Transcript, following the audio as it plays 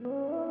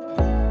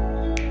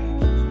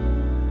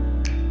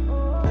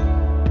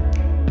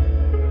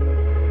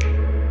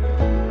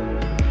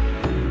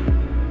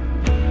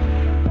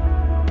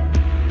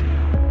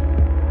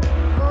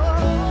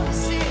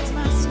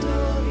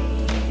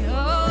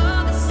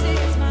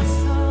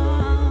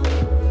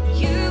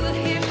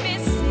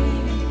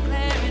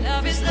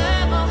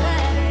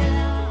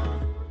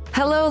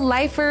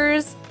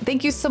Lifers,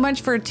 thank you so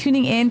much for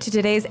tuning in to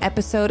today's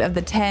episode of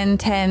the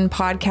 1010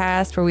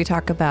 podcast, where we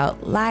talk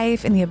about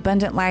life and the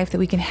abundant life that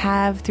we can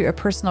have through a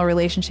personal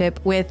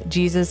relationship with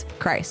Jesus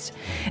Christ.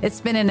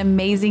 It's been an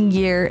amazing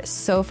year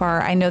so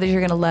far. I know that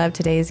you're going to love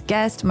today's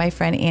guest, my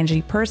friend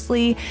Angie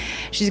Pursley.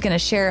 She's going to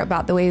share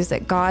about the ways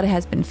that God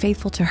has been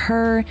faithful to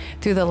her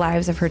through the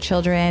lives of her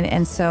children.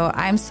 And so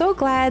I'm so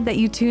glad that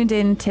you tuned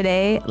in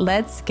today.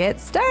 Let's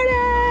get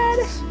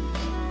started.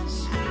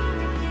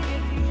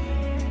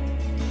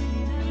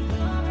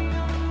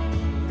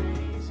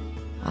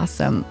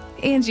 Awesome.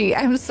 Angie,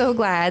 I'm so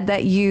glad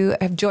that you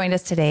have joined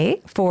us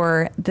today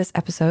for this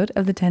episode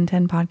of the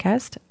 1010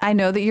 podcast. I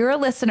know that you're a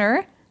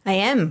listener. I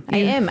am.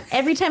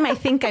 Every time I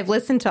think I've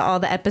listened to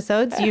all the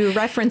episodes, you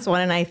reference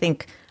one and I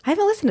think, I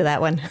haven't listened to that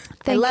one.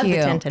 I love the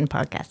 1010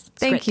 podcast.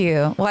 Thank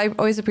you. Well, I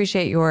always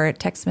appreciate your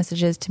text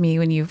messages to me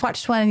when you've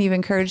watched one and you've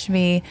encouraged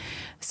me.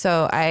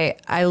 So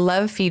I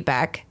love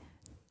feedback.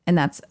 And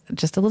that's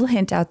just a little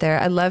hint out there.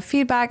 I love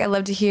feedback. I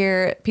love to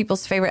hear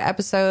people's favorite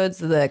episodes,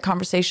 the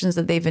conversations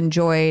that they've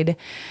enjoyed.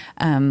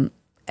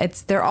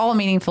 They're all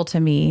meaningful to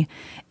me.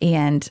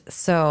 And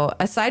so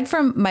aside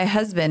from my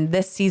husband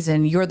this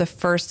season, you're the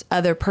first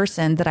other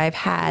person that I've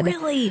had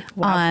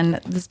on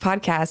this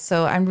podcast.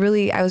 So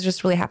I was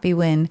just really happy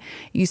when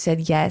you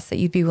said yes, that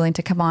you'd be willing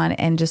to come on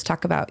and just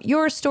talk about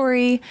your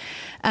story.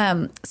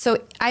 So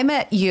I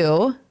met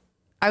you.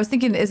 I was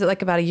thinking, is it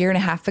like about a year and a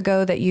half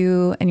ago that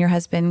you and your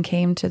husband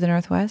came to the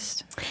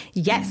Northwest?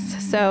 Yes.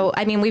 So,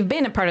 we've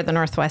been a part of the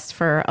Northwest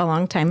for a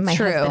long time. My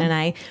husband and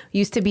I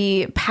used to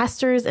be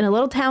pastors in a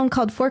little town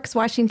called Forks,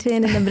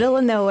 Washington, in the middle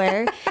of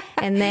nowhere.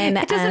 And then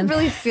it doesn't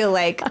really feel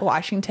like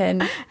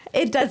Washington.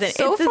 It doesn't. It's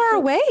so far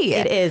away.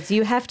 It is.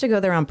 You have to go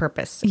there on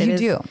purpose. You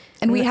do.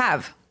 And we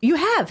have. You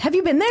have. Have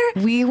you been there?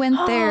 We went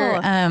there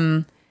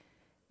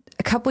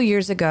a couple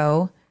years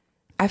ago.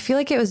 I feel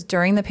like it was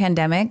during the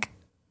pandemic.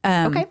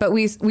 Okay. But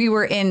we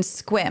were in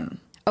Squim.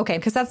 Okay.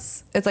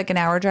 Because it's like an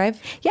hour drive.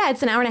 Yeah,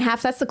 it's an hour and a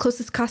half. That's the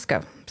closest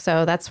Costco.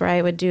 So that's where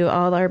I would do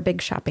all our big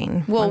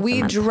shopping. Well,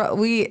 we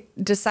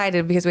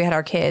decided, because we had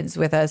our kids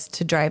with us,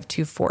 to drive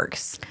to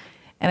Forks.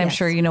 And I'm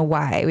sure you know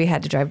why we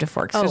had to drive to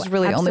Forks. There's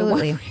really absolutely.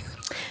 only one.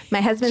 My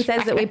husband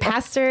says that we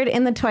pastored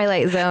in the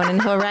Twilight Zone, and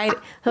he'll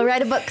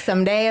write a book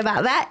someday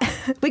about that.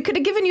 We could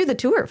have given you the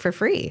tour for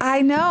free.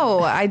 I know.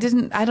 I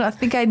don't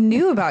think I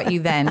knew about you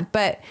then,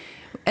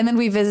 and then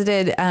we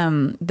visited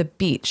the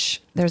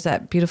beach. There's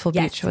that beautiful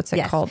beach. What's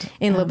it called?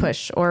 In La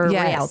Push or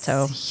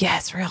Rialto.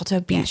 Yes, Rialto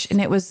Beach. Yes. And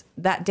it was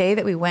that day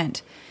that we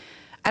went.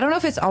 I don't know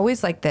if it's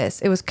always like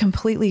this. It was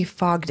completely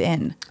fogged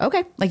in.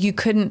 Okay. Like you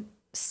couldn't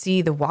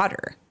see the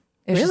water.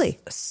 It was really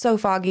so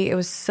foggy. It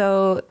was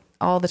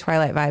all the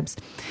Twilight vibes.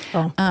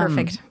 Oh,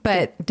 perfect.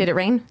 But did it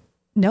rain?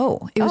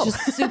 No, it was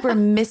just super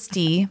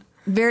misty.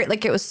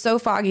 It was so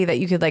foggy that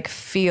you could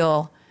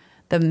feel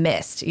the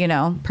mist,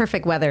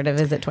 Perfect weather to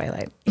visit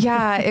Twilight.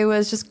 Yeah, it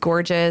was just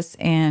gorgeous.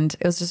 And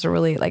it was just a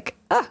really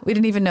we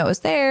didn't even know it was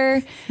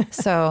there.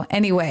 So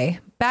anyway,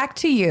 back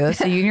to you.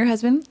 So you and your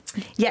husband?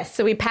 Yes.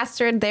 So we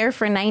pastored there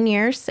for 9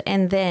 years.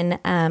 And then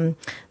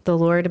the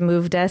Lord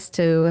moved us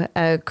to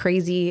a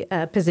crazy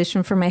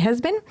position for my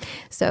husband.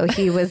 So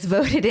he was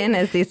voted in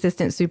as the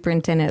assistant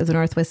superintendent of the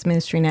Northwest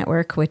Ministry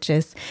Network, which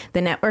is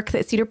the network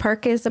that Cedar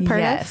Park is a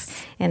part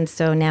of. And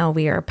so now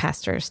we are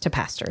pastors to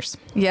pastors.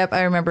 Yep.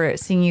 I remember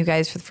seeing you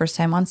guys for the first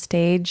time on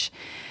stage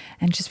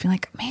and just being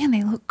like, man,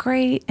 they look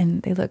great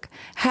and they look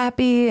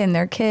happy and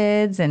their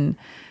kids. And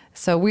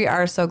so we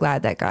are so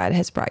glad that God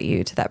has brought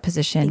you to that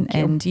position.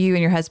 And you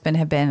and your husband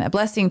have been a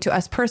blessing to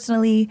us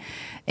personally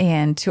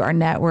and to our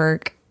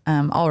network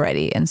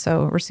already. And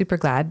so we're super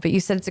glad. But you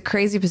said it's a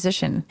crazy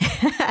position.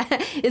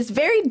 It's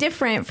very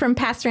different from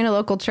pastoring a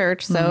local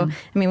church. So,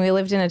 we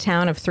lived in a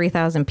town of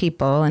 3,000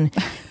 people and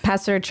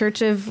pastored a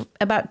church of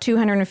about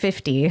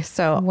 250.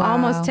 So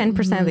almost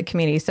 10% of the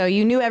community. So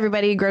you knew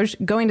everybody.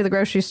 Going to the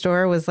grocery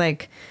store was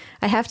like,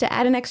 I have to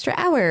add an extra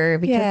hour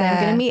because I'm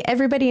going to meet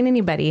everybody and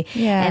anybody.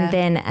 Yeah. And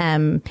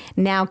then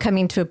now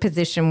coming to a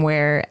position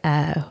where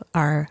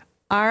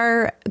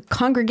our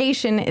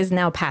congregation is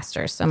now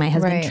pastors. So my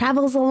husband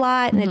travels a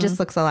lot and it just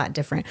looks a lot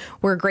different.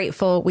 We're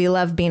grateful. We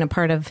love being a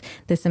part of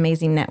this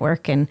amazing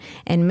network and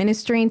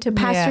ministering to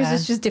pastors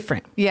is just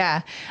different.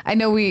 Yeah. I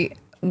know we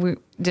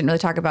didn't really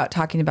talking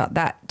about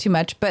that too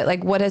much,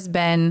 but what has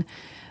been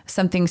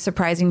something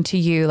surprising to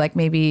you?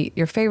 Maybe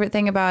your favorite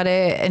thing about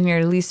it and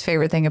your least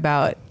favorite thing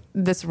about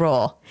this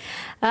role?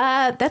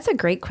 That's a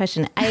great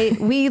question.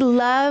 We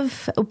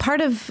love, part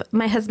of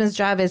my husband's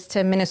job is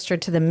to minister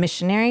to the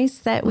missionaries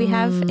that we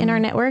have in our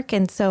network.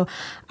 And so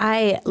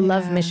I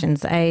love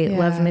missions. I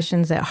love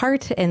missions at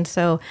heart. And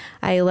so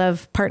I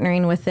love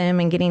partnering with them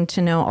and getting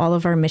to know all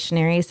of our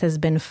missionaries has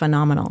been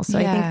phenomenal. So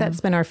I think that's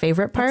been our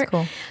favorite part.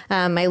 That's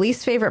cool. My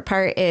least favorite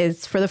part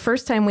is for the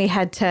first time we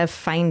had to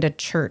find a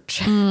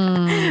church,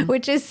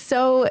 which is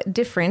so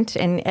different.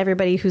 And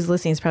everybody who's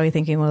listening is probably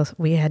thinking, well,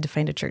 we had to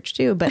find a church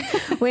too. But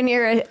when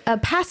you're a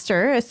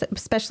pastor,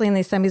 especially in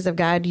the Assemblies of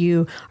God,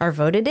 you are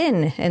voted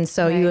in. And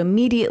so you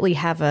immediately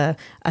have a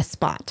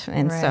spot.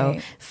 And so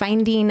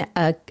finding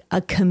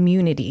a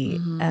community,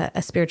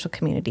 a spiritual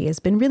community has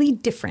been really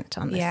different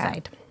on this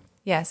side.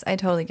 Yes, I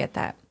totally get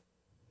that.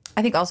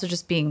 I think also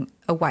just being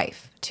a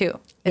wife too.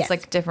 It's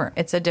like different.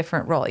 It's a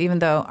different role, even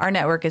though our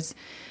network is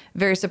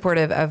very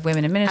supportive of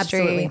women in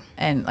ministry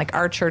and like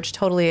our church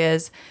totally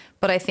is.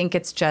 But I think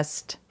it's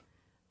just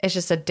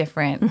a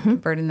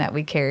different burden that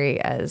we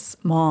carry as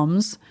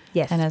moms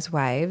and as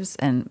wives.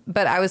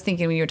 But I was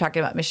thinking when you were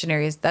talking about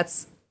missionaries,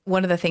 that's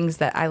one of the things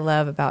that I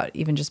love about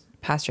even just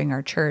pastoring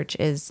our church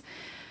is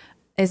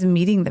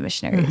meeting the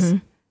missionaries.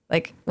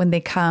 Like when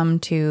they come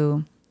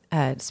to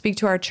speak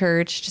to our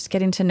church, just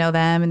getting to know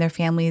them and their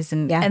families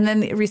and then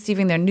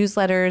receiving their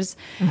newsletters,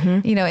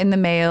 in the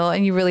mail.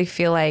 And you really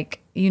feel like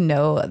you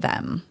know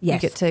them.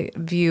 Yes. You get to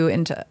view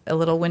into a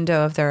little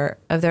window of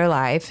their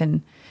life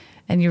and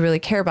you really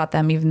care about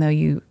them, even though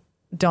you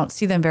don't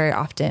see them very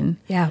often.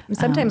 Yeah.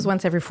 Sometimes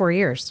once every 4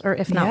 years or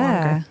if not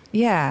longer.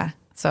 Yeah.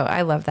 So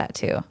I love that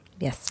too.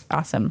 Yes.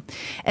 Awesome.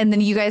 And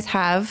then you guys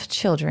have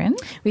children.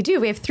 We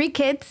do. We have 3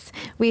 kids.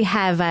 We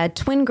have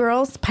twin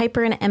girls,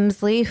 Piper and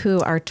Emsley,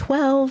 who are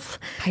 12.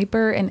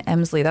 Piper and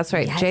Emsley. That's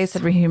right. Yes. Jay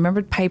said he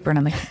remembered Piper, and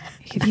I'm like,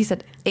 he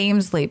said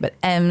Amesley, but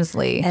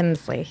Emsley.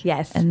 Emsley,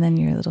 yes. And then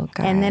your little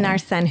guy. And then our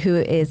son, who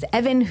is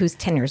Evan, who's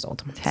 10 years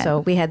old. 10.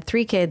 So we had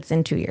 3 kids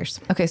in 2 years.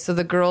 Okay. So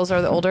the girls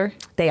are the older?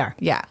 They are.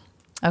 Yeah.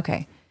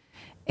 Okay.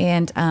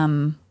 And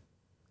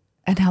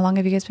how long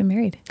have you guys been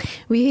married?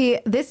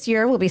 This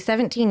year will be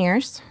 17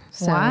 years.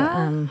 So,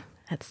 wow.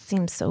 That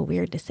seems so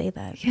weird to say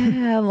that.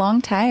 Yeah, a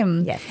long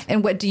time. Yes.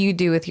 And what do you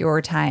do with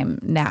your time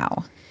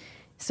now?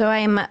 So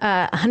I'm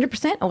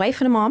 100% a wife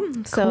and a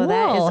mom. So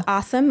that is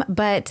awesome.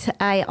 But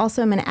I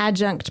also am an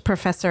adjunct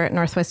professor at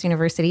Northwest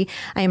University.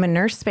 I am a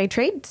nurse by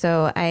trade.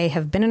 So I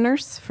have been a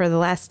nurse for the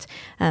last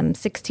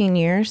 16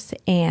 years.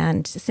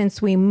 And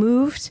since we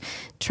moved,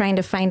 trying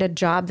to find a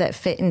job that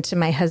fit into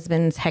my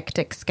husband's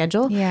hectic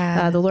schedule,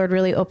 the Lord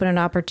really opened an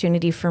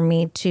opportunity for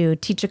me to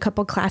teach a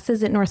couple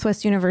classes at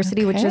Northwest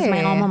University, which is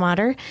my alma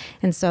mater.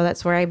 And so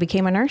that's where I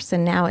became a nurse.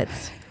 And now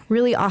it's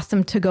really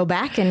awesome to go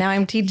back. And now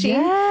I'm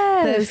teaching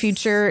the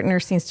future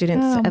nursing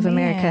students of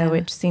America,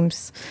 which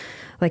seems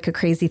like a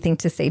crazy thing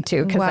to say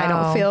too, because I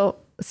don't feel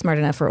smart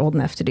enough or old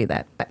enough to do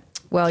that. But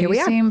you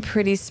seem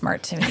pretty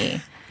smart to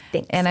me.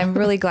 Thanks. And I'm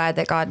really glad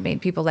that God made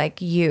people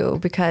like you,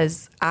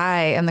 because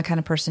I am the kind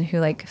of person who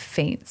like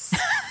faints.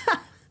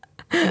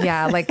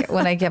 Like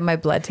when I get my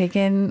blood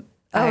taken,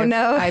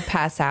 I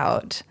pass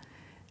out.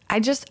 I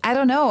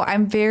don't know.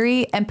 I'm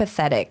very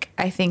empathetic,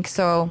 I think.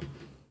 So,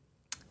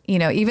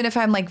 even if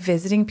I'm like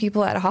visiting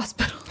people at a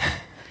hospital,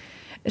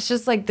 it's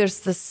just like there's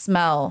the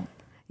smell.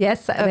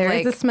 Yes, there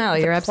is a smell.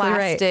 You're absolutely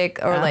right. Plastic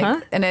or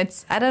and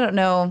it's, I don't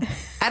know.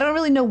 I don't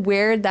really know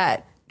where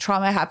that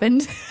trauma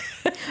happened.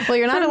 Well,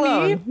 you're not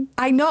alone.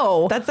 I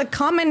know. That's a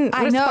common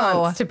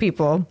response to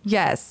people.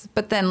 Yes.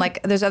 But then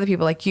like there's other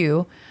people like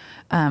you,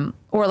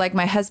 or like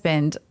my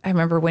husband. I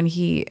remember when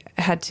he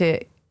had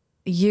to,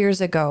 years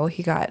ago,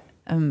 he got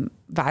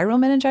viral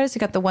meningitis. He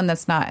got the one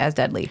that's not as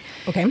deadly.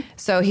 Okay.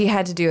 So he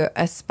had to do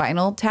a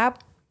spinal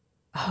tap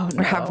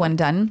or have one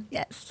done.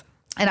 Yes.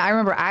 And I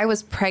remember I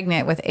was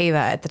pregnant with Ava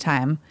at the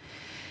time.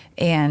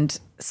 And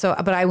so,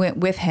 but I went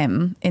with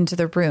him into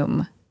the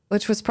room,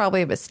 which was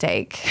probably a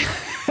mistake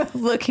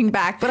looking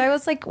back. But I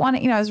was like,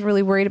 I was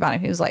really worried about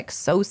him. He was like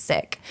so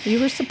sick. You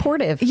were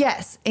supportive.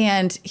 Yes.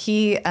 And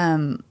he,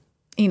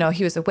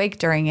 he was awake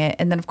during it.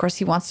 And then of course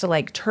he wants to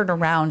like turn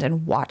around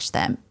and watch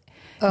them.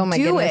 Oh my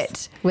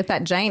goodness. With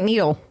that giant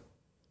needle.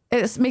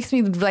 It makes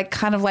me like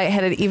kind of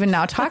lightheaded even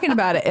now talking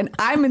about it. And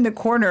I'm in the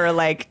corner,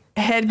 like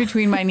head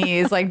between my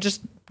knees, like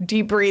just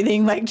deep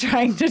breathing, like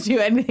trying to do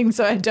anything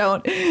so I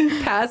don't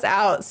pass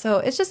out. So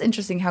it's just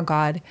interesting how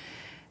God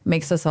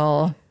makes us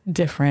all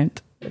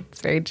different. It's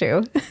very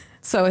true.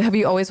 So have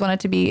you always wanted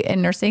to be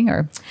in nursing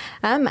or?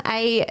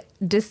 I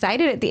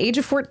decided at the age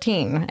of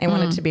 14, I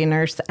wanted to be a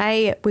nurse.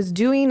 I was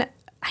doing,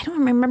 I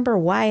don't remember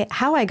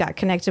how I got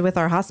connected with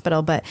our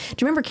hospital, but do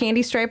you remember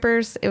Candy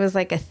Stripers? It was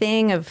like a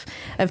thing of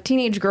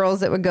teenage girls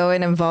that would go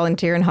in and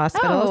volunteer in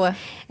hospitals. Oh.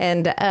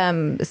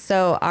 And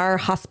so our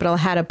hospital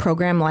had a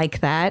program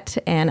like that.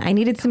 And I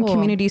needed some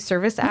community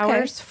service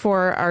hours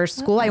for our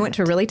school. I went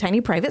to a really tiny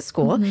private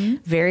school,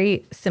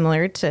 very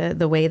similar to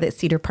the way that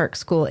Cedar Park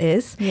School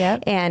is.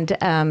 Yep.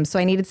 And so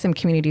I needed some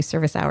community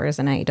service hours.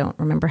 And I don't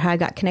remember how I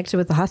got connected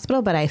with the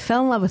hospital, but I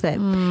fell in love with it.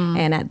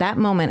 And at that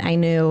moment, I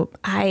knew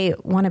I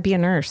want to be a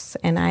nurse.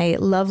 And I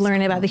love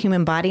learning about the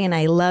human body. And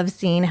I love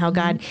seeing how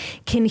God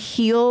can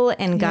heal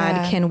and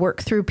God can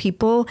work through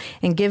people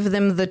and give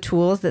them the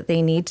tools that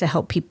they need to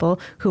help people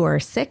who are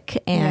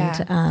sick.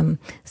 And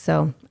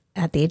so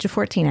at the age of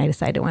 14, I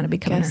decided I want to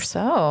become a nurse.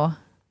 So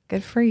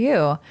good for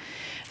you.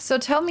 So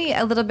tell me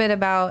a little bit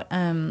about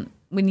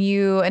when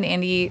you and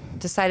Andy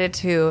decided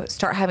to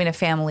start having a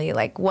family.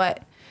 Like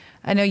what,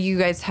 I know you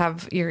guys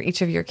have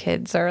each of your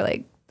kids are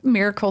like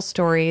miracle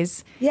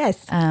stories.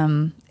 Yes.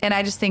 And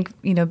I just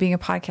think, being a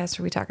podcaster,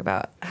 we talk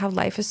about how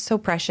life is so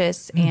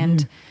precious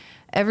and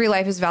every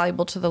life is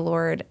valuable to the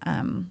Lord.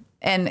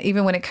 And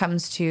even when it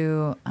comes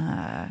to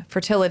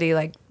fertility,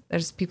 like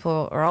there's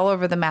people are all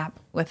over the map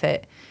with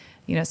it.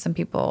 You know, some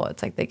people,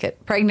 it's like they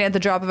get pregnant at the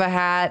drop of a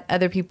hat.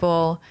 Other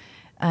people,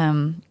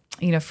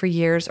 for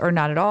years or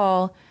not at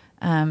all.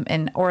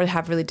 Or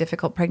have really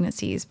difficult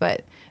pregnancies.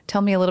 But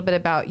tell me a little bit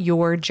about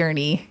your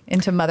journey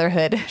into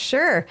motherhood.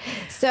 Sure.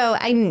 So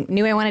I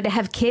knew I wanted to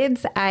have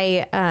kids.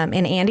 And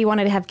Andy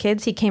wanted to have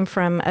kids. He came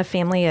from a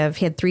family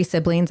he had 3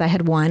 siblings. I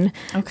had 1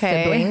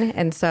 sibling.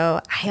 And so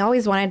I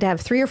always wanted to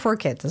have 3 or 4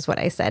 kids is what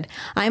I said.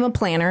 I'm a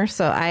planner,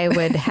 so I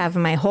would have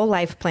my whole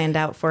life planned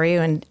out for you.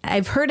 And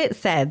I've heard it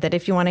said that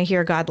if you want to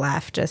hear God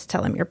laugh, just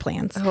tell him your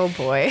plans. Oh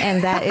boy.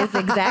 And that is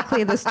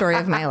exactly the story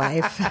of my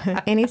life.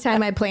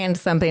 Anytime I planned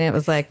something, it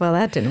was like, well,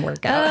 that didn't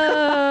work out.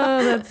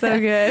 Oh, that's so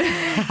good.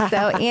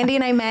 So Andy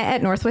and I met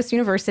at Northwest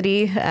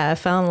University,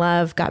 fell in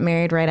love, got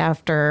married right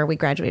after we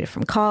graduated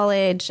from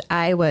college.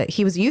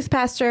 He was a youth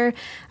pastor.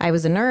 I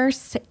was a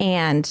nurse,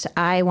 and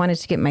I wanted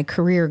to get my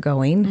career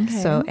going.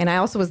 Okay. So, and I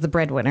also was the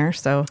breadwinner.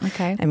 So,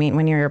 I mean,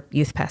 when you're a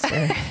youth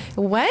pastor,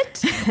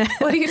 what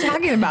are you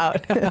talking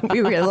about?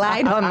 We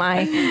relied on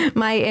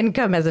my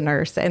income as a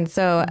nurse. And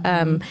so,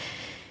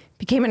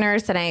 became a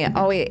nurse, and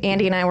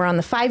Andy and I were on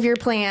the 5-year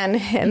plan,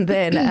 and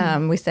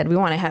then we said we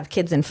want to have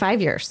kids in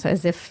 5 years,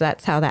 as if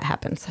that's how that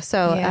happens.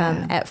 So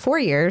at 4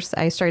 years,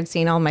 I started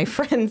seeing all my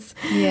friends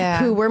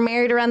who were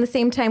married around the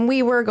same time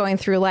we were, going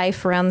through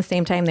life around the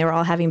same time. They were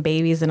all having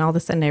babies, and all of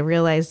a sudden I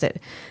realized at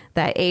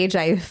that age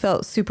I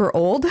felt super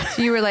old.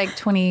 So you were like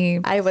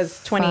 20. I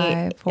was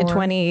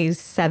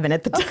 27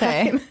 at the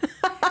time.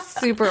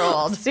 Super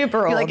old.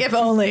 Super old. You're like, if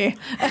only.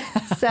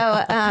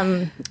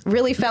 So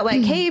really felt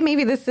like, hey,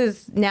 maybe this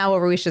is now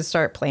where we should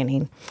start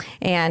planning.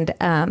 And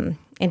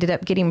ended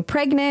up getting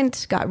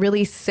pregnant, got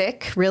really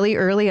sick really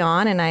early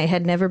on, and I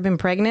had never been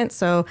pregnant.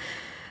 So,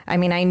 I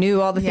mean, I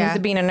knew all the things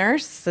of being a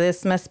nurse.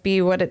 This must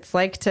be what it's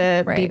like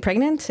to be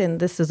pregnant, and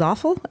this is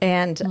awful.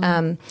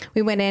 And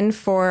we went in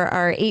for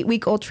our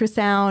 8-week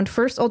ultrasound,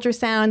 first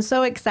ultrasound,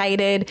 so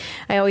excited.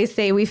 I always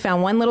say we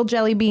found one little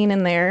jelly bean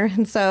in there.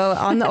 And so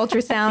on the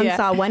ultrasound,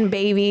 saw one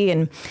baby,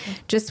 and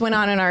just went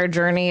on in our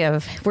journey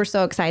of we're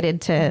so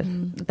excited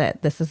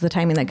that this is the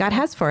timing that God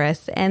has for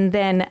us. And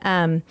then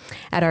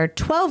at our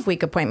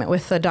 12-week appointment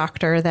with the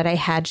doctor that I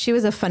had, she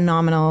was a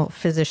phenomenal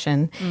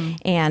physician.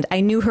 And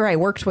I knew her. I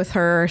worked with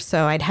her.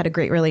 So I'd had a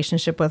great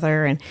relationship with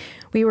her, and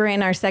we were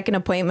in our second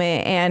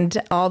appointment, and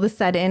all of a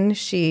sudden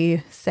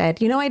she said,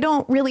 I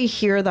don't really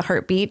hear the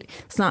heartbeat.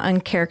 It's not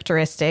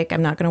uncharacteristic.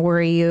 I'm not going to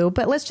worry you,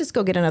 but let's just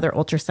go get another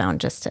ultrasound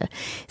just to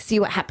see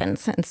what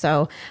happens. And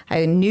so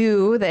I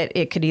knew that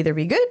it could either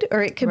be good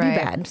or it could be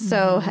bad.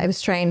 So I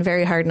was trying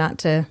very hard not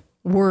to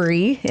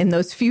worry in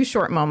those few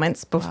short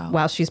moments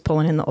while she's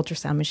pulling in the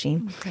ultrasound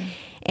machine.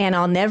 And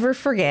I'll never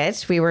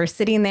forget, we were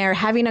sitting there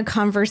having a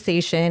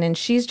conversation, and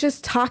she's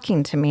just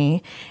talking to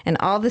me. And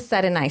all of a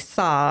sudden I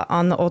saw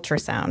on the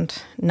ultrasound,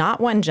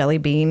 not one jelly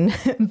bean,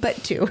 but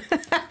 2.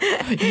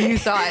 You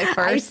saw it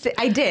first?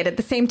 I did. At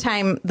the same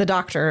time,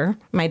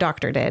 my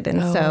doctor did.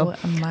 And so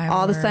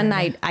all of a sudden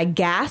I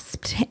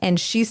gasped, and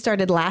she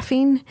started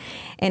laughing.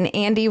 And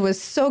Andy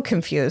was so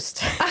confused.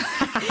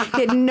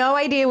 He had no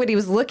idea what he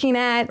was looking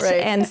at.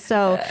 And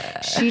so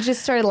she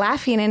just started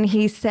laughing, and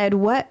he said,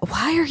 why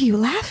are you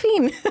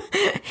laughing?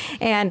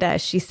 And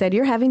she said,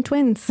 you're having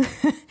twins.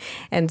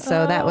 And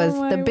so that was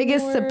the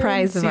biggest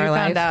surprise of our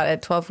life. We found out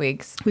at 12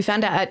 weeks. We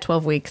found out at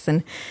 12 weeks.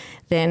 And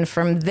then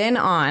from then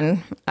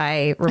on,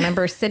 I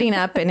remember sitting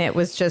up, and it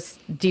was just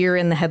deer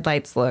in the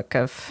headlights look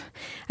of,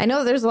 I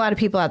know there's a lot of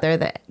people out there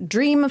that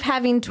dream of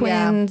having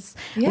twins,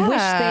 wish they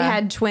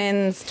had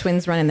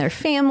twins run in their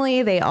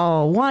family. They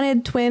all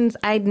wanted twins.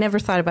 I'd never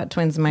thought about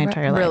twins in my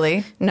entire life.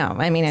 Really? No.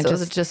 I mean, it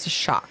was just a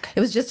shock.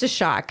 It was just a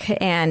shock.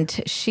 And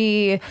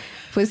she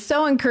was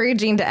so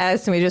encouraging to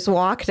us, and we just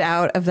walked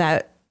out of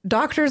that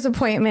doctor's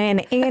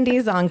appointment.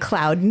 Andy's on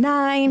cloud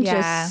 9,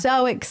 just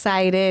so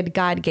excited.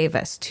 God gave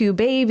us 2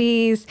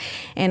 babies,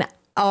 and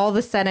all of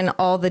a sudden,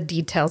 all the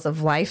details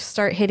of life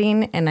start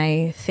hitting. And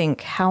I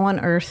think, how on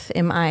earth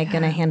am I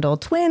going to handle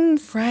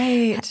twins?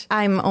 Right.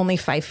 I'm only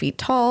 5 feet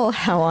tall.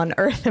 How on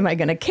earth am I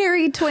going to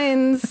carry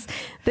twins?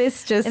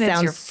 This just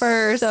sounds your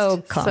first,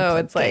 so complicated. So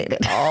it's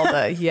like all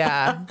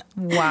the,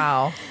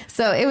 wow.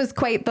 So it was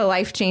quite the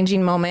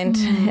life-changing moment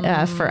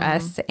for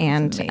us.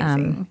 And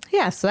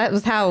so that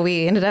was how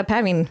we ended up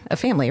having a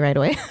family right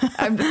away.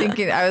 I'm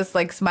thinking, I was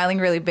like smiling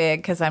really big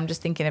because I'm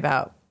just thinking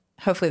about,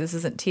 hopefully this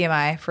isn't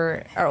TMI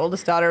for our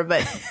oldest daughter,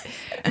 but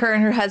her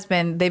and her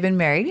husband, they've been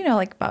married,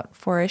 like about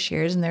 4-ish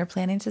years, and they're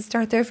planning to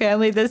start their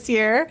family this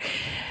year,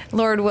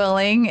 Lord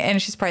willing.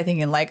 And she's probably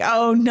thinking like,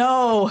 oh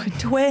no,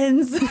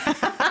 twins.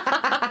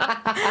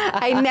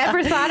 I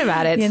never thought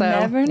about it. You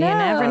never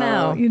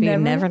know. You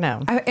never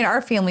know. In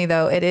our family,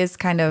 though, it is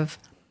kind of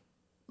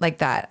like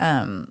that.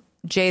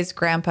 Jay's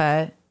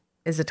grandpa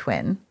is a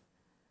twin.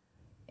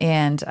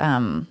 And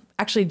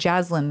actually,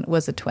 Jaslyn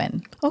was a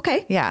twin.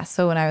 Okay. Yeah.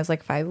 So when I was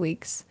like 5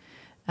 weeks,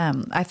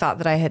 I thought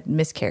that I had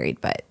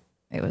miscarried, but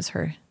it was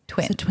her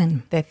twin. It's a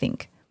twin. I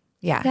think.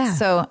 Yeah.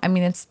 So, I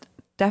mean, it's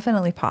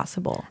definitely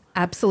possible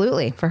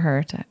Absolutely. for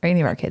her to, or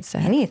any of our kids to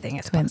have Anything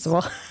is twins.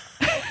 possible.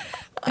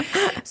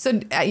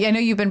 So I know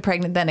you've been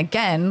pregnant then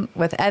again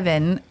with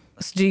Evan.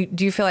 So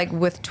do you feel like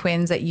with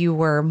twins that you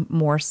were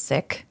more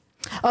sick?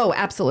 Oh,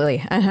 absolutely.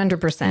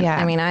 100%. Yeah.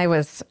 I mean, I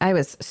was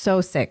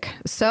so sick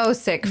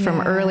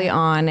from early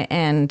on.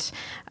 And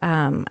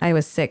I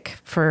was sick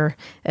for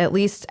at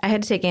least,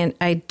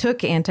 I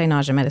took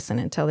anti-nausea medicine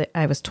until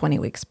I was 20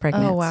 weeks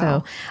pregnant. Oh, wow.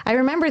 So I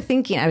remember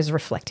thinking, I was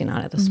reflecting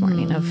on it this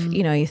morning of,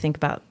 you think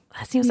about,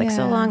 that seems like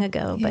so long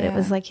ago, but it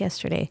was like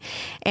yesterday.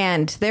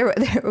 And there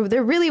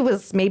really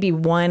was maybe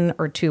 1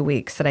 or 2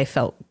 weeks that I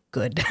felt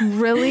good.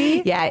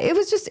 Really? Yeah, it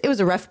was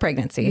a rough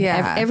pregnancy.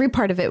 Yeah. Every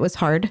part of it was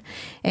hard.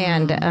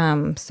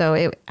 And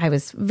so I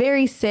was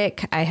very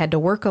sick. I had to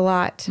work a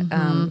lot.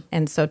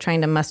 And so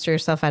trying to muster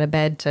yourself out of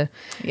bed to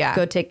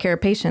go take care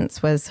of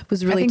patients was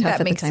really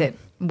tough at the time. That makes it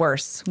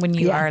worse when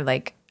you are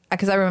like,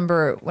 because I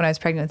remember when I was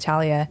pregnant with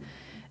Talia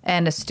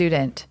and a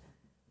student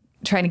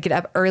trying to get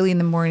up early in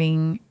the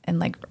morning and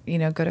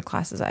go to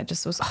classes. I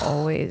just was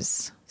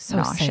always so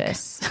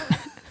nauseous.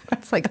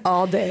 It's like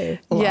all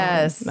day long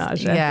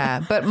nausea.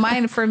 Yeah. But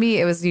for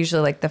me, it was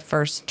usually like the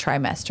first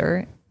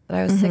trimester that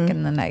I was sick,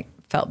 and then I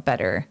felt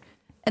better.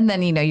 And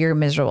then, you're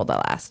miserable the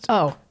last.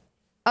 Oh,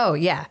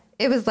 yeah.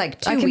 It was like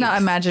 2 weeks. I cannot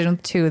imagine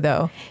 2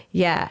 though.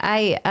 Yeah.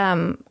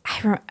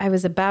 I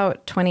was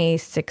about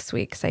 26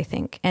 weeks, I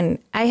think. And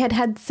I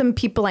had some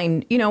people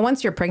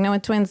once you're pregnant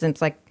with twins,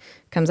 it's like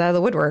comes out of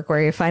the woodwork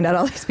where you find out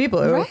all these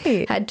people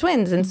who had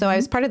twins. And so I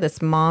was part of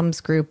this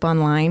moms group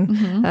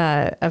online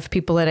of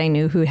people that I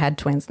knew who had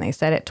twins. And they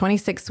said at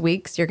 26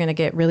 weeks, you're going to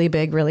get really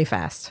big, really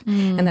fast.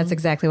 And that's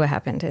exactly what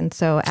happened. And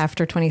so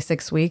after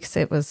 26 weeks,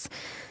 it was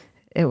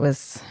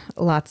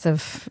lots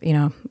of,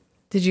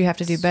 Did you have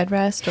to do bed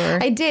rest or?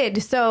 I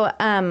did. So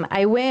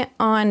I went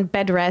on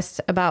bed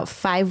rest about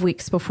 5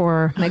 weeks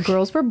before my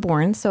girls were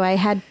born. So I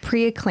had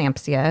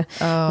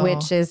preeclampsia,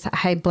 which is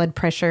high blood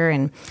pressure.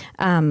 And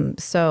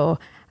so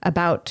I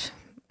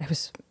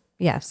was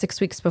 6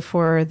 weeks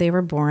before they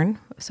were born.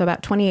 So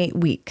about 28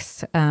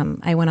 weeks,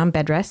 I went on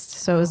bed rest.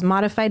 So it was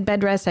modified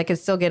bed rest. I could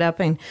still get up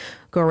and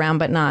go around,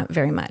 but not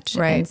very much.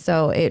 Right. And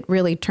so it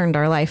really turned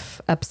our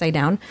life upside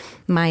down.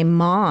 My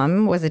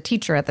mom was a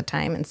teacher at the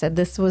time and said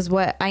this was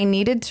what I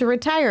needed to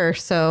retire.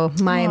 So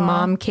my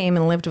mom came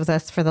and lived with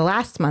us for the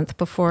last month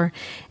before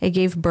I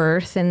gave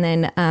birth. And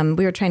then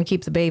we were trying to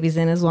keep the babies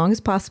in as long as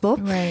possible.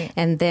 Right.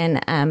 And then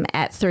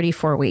at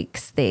 34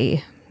 weeks,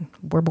 they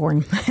were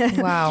born.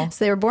 Wow.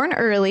 So they were born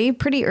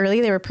pretty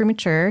early. They were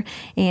premature.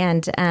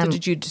 And So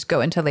did you just go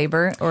into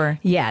labor or?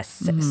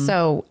 Yes.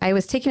 So I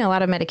was taking a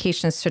lot of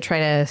medications to try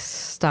to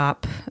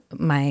stop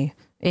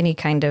any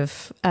kind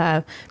of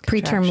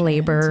preterm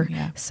labor.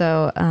 Yeah.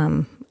 So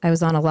I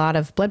was on a lot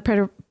of blood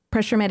pressure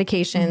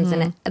medications.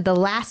 And the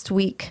last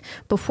week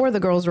before the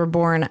girls were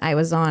born, I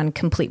was on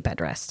complete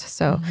bed rest.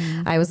 So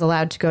I was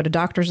allowed to go to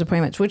doctor's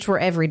appointments, which were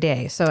every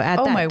day. So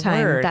at that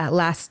time, that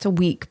last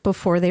week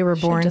before they were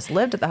born, just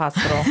lived at the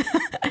hospital.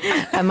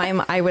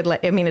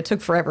 it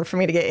took forever for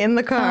me to get in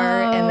the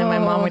car. And then my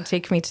mom would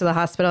take me to the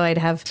hospital. I'd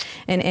have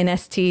an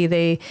NST.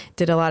 They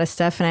did a lot of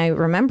stuff. And I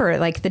remember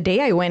the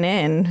day I went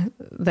in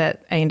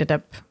that I ended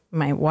up,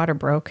 my water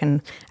broke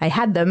and I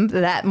had them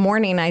that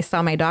morning. I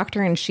saw my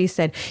doctor and she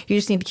said, you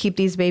just need to keep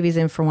these babies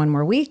in for 1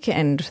 more week.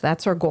 And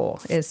that's our goal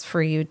is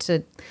for you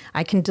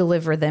I can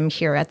deliver them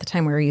here. At the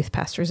time we were youth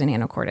pastors in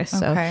Anacortes.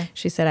 So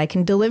she said, I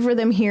can deliver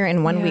them here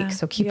in 1 week.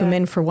 So keep them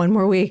in for 1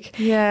 more week.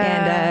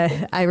 Yeah.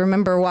 And I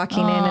remember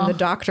walking in and the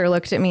doctor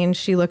looked at me and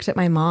she looked at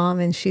my mom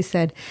and she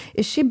said,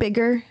 is she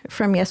bigger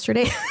from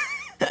yesterday?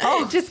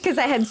 Just because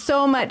I had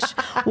so much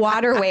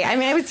water weight. I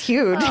mean, I was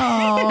huge.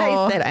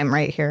 I said, I'm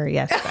right here.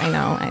 Yes, I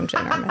know. I'm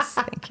generous.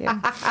 Thank you.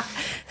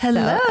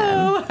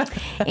 Hello. So,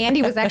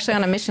 Andy was actually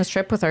on a missions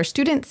trip with our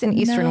students in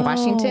Eastern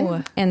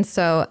Washington. And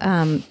so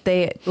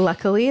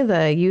luckily,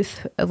 the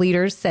youth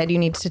leaders said you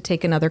need to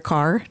take another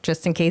car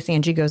just in case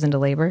Angie goes into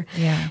labor.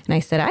 Yeah. And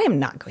I said, I am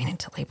not going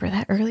into labor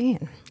that early.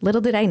 And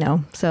little did I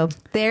know. So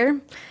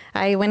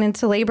I went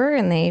into labor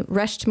and they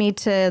rushed me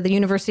to the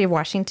University of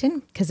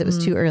Washington because it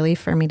was too early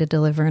for me to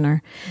deliver in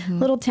our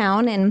little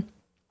town. And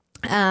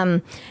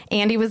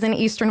Andy was in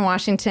Eastern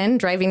Washington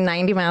driving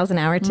 90 miles an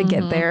hour to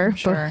get there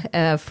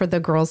for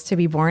the girls to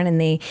be born. And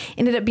they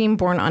ended up being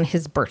born on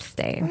his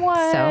birthday.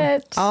 What?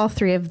 So all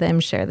 3 of them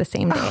share the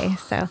same day.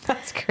 So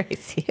That's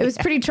crazy. it was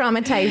pretty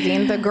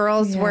traumatizing. The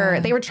girls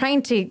they were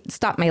trying to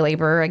stop my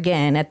labor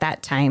again at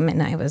that time.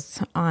 And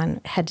I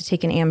had to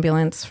take an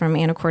ambulance from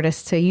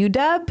Anacortes to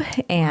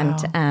UW.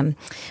 And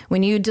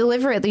when you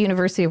deliver at the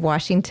University of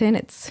Washington,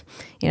 it's,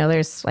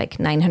 there's like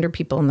 900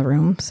 people in the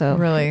room. So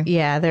really?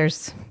 Yeah,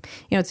 there's,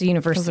 it's a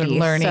university.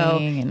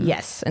 Learning.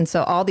 Yes. And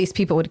so all these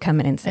people would come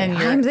in and say,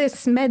 I'm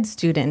this med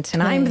student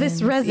and I'm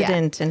this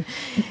resident. Yeah.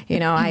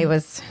 And, I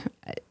was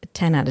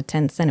 10 out of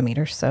 10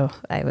 centimeters. So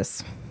I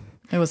was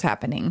It was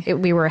happening.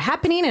 We were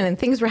happening, and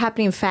things were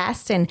happening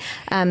fast. And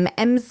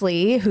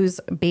Emsley, who's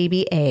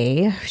baby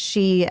A,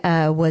 she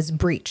was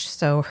breech.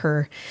 So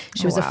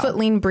she was a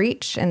footling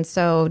breech. And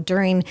so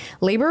during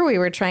labor, we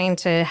were trying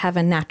to have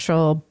a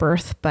natural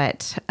birth,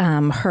 but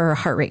her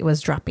heart rate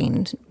was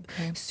dropping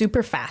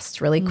super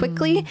fast, really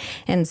quickly.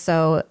 And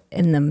so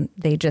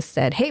they just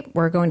said, hey,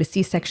 we're going to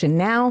C-section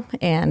now.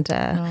 And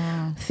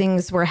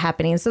things were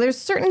happening. So there's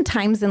certain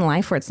times in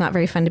life where it's not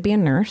very fun to be a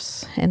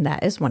nurse. And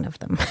that is one of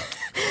them.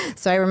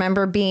 So I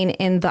remember being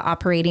in the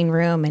operating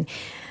room, and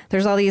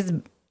there's all these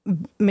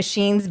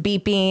machines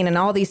beeping and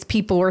all these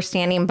people were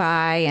standing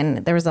by,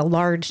 and there was a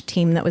large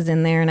team that was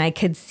in there, and I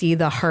could see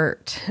the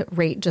heart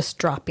rate just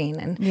dropping.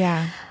 And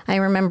I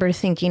remember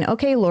thinking,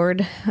 okay,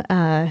 Lord,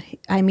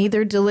 I'm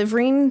either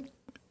delivering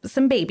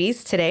some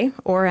babies today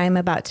or I'm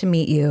about to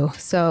meet you.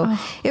 So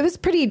it was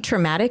pretty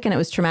traumatic, and it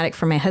was traumatic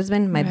for my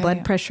husband. My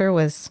blood pressure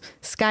was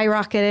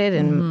skyrocketed,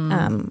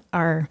 and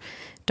our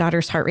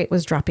daughter's heart rate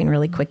was dropping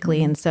really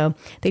quickly. And so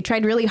they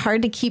tried really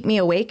hard to keep me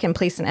awake and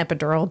place an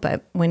epidural,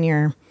 but when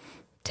you're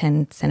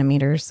 10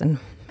 centimeters and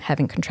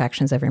having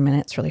contractions every minute,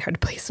 it's really hard to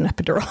place an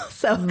epidural.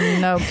 So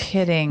no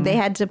kidding. They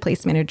had to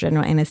place me under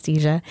general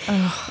anesthesia.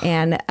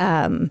 And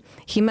the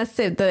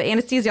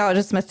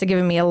anesthesiologist must have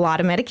given me a lot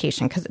of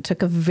medication, because it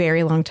took a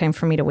very long time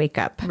for me to wake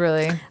up.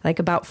 Really? Like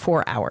about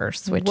 4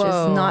 hours, which is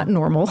not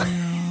normal.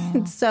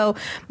 So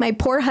my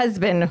poor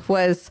husband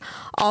was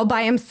all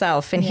by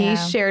himself, and he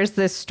shares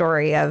this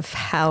story of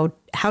how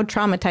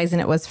traumatizing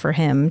it was for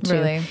him.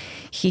 Really?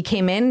 He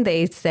came in,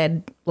 they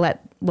said,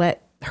 let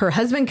her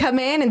husband come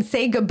in and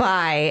say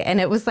goodbye.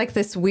 And it was like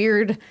this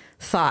weird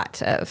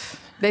thought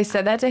of... They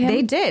said that to him?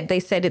 They did.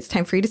 They said, it's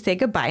time for you to say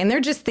goodbye. And they're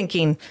just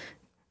thinking,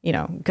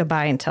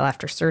 goodbye until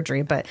after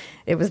surgery. But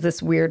it was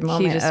this weird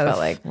moment. He just felt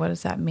like, what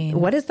does that mean?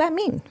 What does that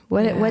mean?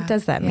 What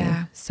does that mean?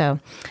 Yeah. So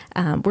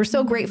we're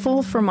so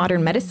grateful for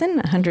modern medicine.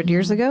 100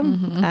 years ago,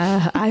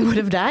 I would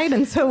have died.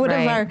 And so would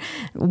have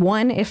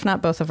one, if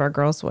not both of our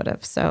girls would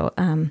have. So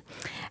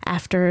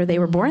after they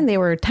were born, they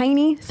were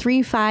tiny,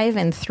 3, 5,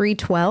 and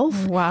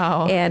 312.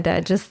 Wow.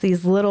 And just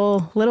these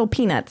little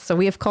peanuts. So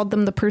we have called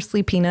them the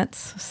Pursley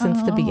peanuts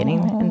since the beginning.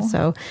 And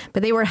so,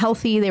 but they were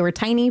healthy, they were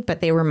tiny, but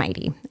they were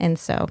mighty. And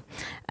so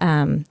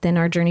then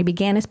our journey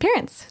began as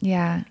parents.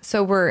 Yeah.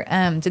 So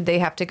did they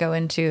have to go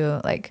into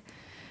like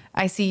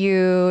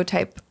ICU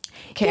type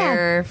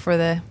care for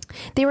the...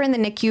 They were in the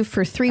NICU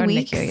for 3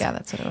 weeks. NICU, yeah,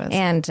 that's what it was.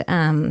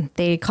 And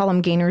they call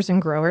them gainers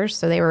and growers.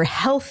 So they were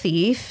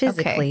healthy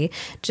physically,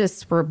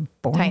 just were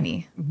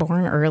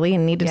born early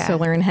and needed to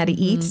learn how to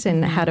eat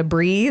and how to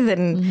breathe.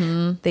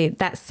 And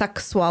that suck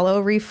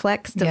swallow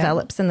reflex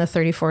develops in the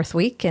 34th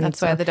week. And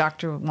that's why the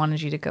doctor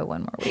wanted you to go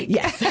one more week.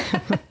 Yes.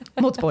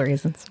 Multiple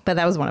reasons, but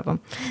that was one of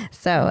them.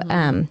 So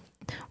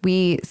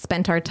we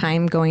spent our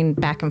time going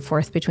back and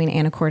forth between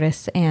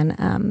Anacortes and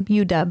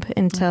UW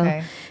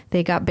until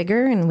they got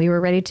bigger, and we were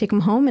ready to take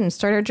them home and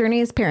start our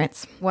journey as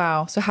parents.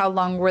 Wow. So how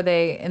long were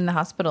they in the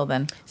hospital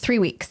then? 3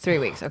 weeks. 3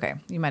 weeks. Okay.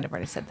 You might have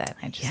already said that.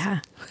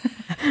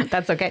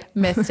 That's okay.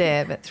 Missed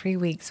it, but 3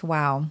 weeks.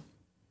 Wow.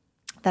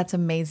 That's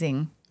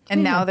amazing.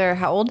 And now they're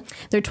how old?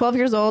 They're 12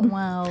 years old.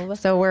 Wow.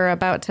 So we're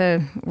about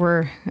to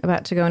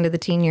go into the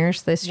teen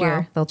years this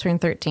year. They'll turn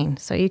 13.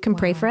 So you can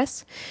pray for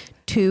us.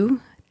 2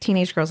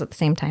 teenage girls at the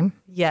same time.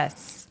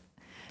 Yes.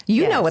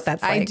 You know what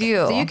that's like. I do.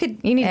 So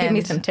you need to give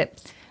me some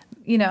tips.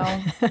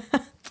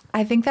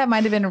 I think that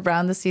might have been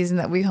around the season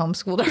that we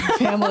homeschooled our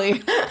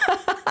family.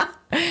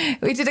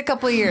 We did a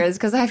couple of years,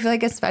 because I feel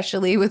like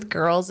especially with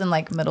girls in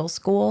like middle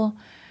school,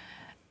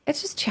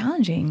 it's just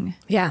challenging.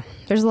 Yeah.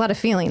 There's a lot of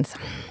feelings.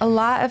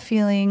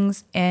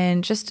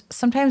 And just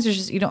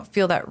sometimes you don't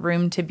feel that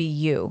room to be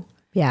you.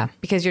 Yeah.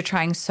 Because you're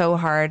trying so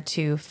hard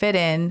to fit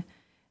in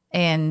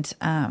and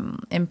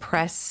not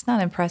impress,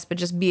 but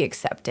just be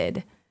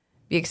accepted.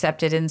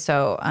 And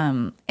so,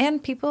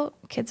 and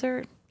kids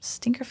are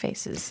stinker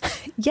faces.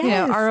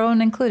 Yes. Our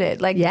own included.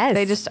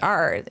 They just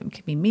are. They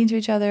can be mean to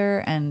each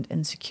other and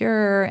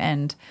insecure,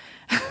 and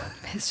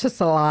it's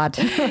just a lot.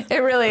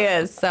 It really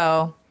is.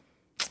 So,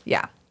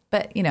 yeah.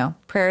 But,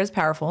 prayer is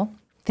powerful.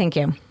 Thank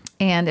you.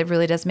 And it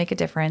really does make a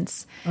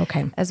difference.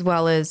 Okay. As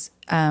well as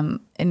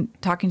in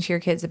talking to your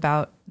kids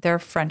about their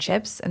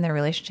friendships and their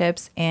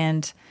relationships.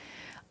 And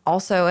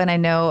also, and I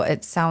know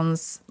it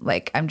sounds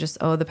like I'm just,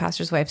 the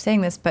pastor's wife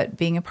saying this, but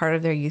being a part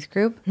of their youth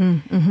group.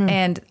 Mm-hmm.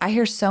 And I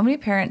hear so many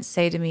parents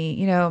say to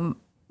me,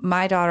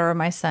 my daughter or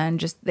my son,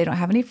 they don't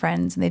have any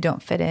friends and they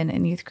don't fit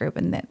in youth group.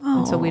 And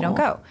so we don't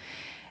go.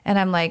 And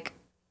I'm like,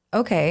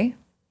 okay,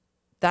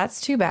 that's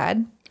too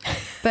bad.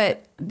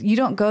 But you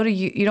don't go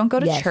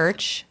to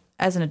church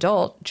as an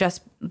adult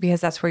just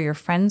because that's where your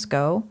friends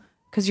go,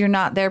 because you're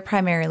not there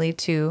primarily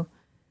to,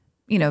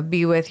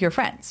 be with your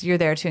friends. You're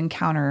there to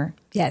encounter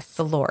the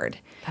Lord.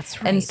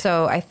 That's right. And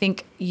so I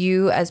think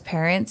we as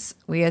parents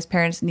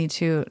need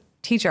to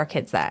teach our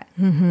kids that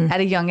at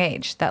a young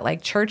age, that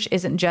like church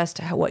isn't just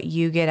what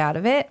you get out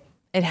of it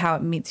and how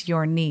it meets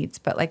your needs,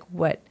 but like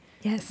what,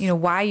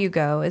 why you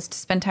go is to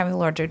spend time with the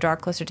Lord, to draw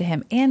closer to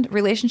him. And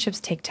relationships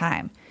take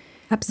time.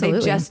 Absolutely.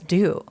 They just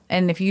do.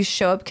 And if you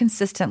show up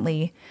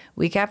consistently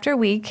week after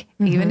week,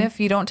 even if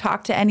you don't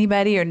talk to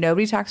anybody or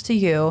nobody talks to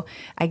you,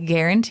 I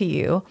guarantee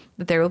you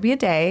that there will be a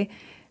day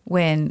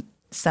when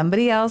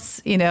somebody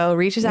else,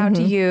 reaches out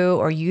to you,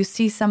 or you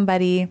see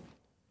somebody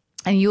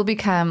and you'll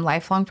become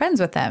lifelong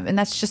friends with them. And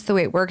that's just the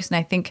way it works. And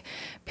I think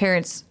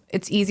parents,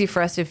 it's easy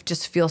for us to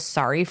just feel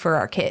sorry for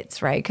our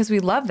kids, right? Because we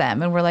love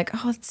them and we're like,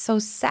 oh, it's so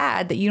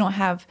sad that you don't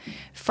have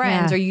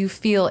friends or you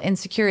feel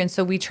insecure. And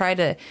so we try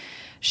to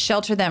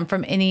shelter them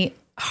from any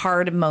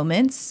hard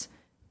moments,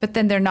 but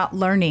then they're not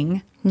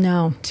learning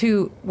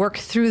to work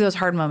through those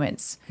hard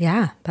moments.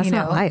 Yeah, that's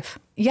not life.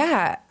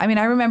 Yeah. I mean,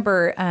 I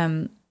remember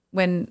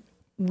when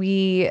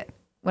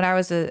I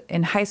was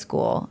in high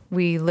school,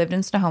 we lived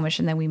in Snohomish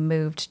and then we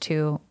moved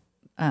to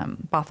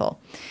Bothell.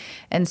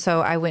 And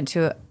so I went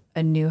to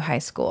a new high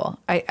school.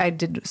 I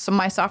did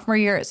my sophomore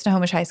year at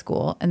Snohomish High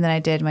School, and then I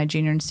did my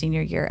junior and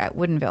senior year at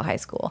Woodinville High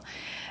School.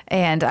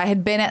 And I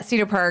had been at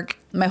Cedar Park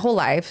my whole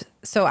life,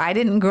 so I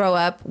didn't grow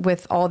up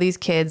with all these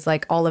kids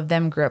like all of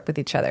them grew up with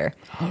each other.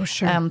 Oh,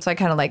 sure. So I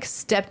kind of like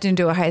stepped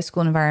into a high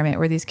school environment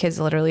where these kids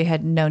literally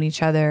had known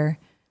each other,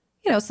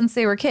 since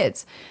they were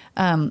kids.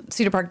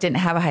 Cedar Park didn't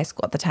have a high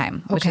school at the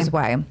time, which is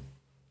why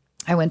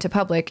I went to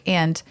public.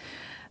 And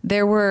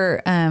there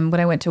were, when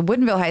I went to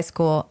Woodinville High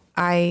School,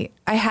 I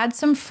had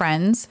some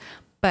friends,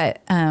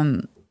 but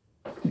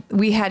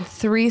we had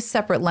 3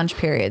 separate lunch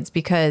periods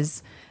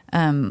because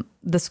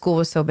the school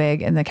was so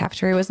big and the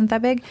cafeteria wasn't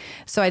that big.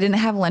 So I didn't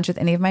have lunch with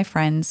any of my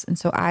friends. And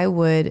so I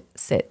would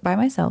sit by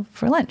myself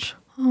for lunch.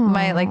 Aww.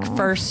 My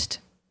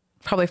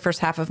first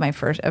half of my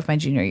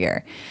junior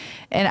year.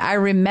 And I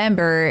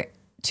remember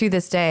to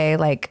this day,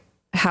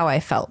 how I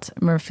felt. I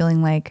remember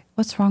feeling like,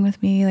 what's wrong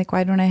with me? Like,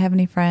 why don't I have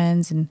any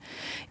friends? And,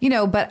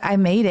 but I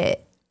made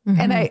it.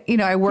 And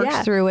I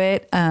worked through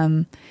it.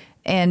 And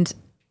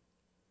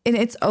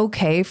it's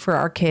okay for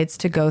our kids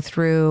to go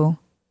through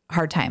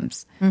hard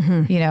times,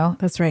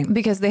 That's right.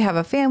 Because they have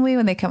a family.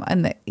 When they come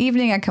in the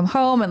evening, I come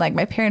home and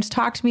my parents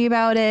talk to me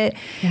about it.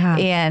 Yeah.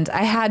 And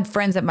I had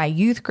friends at my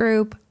youth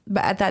group.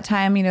 But at that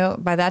time,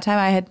 by that time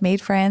I had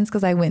made friends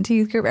because I went to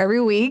youth group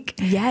every week.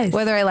 Yes.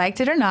 Whether I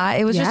liked it or not.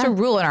 It was just a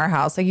rule in our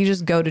house. You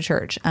just go to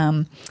church.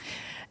 And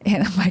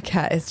my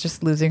cat is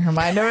just losing her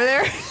mind over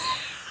there.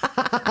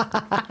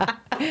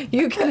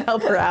 You can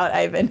help her out,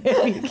 Ivan,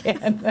 if you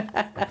can.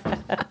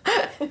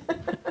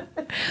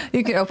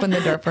 You can open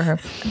the door for her.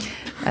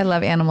 I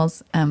love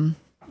animals.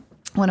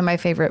 One of my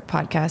favorite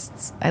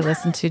podcasts, I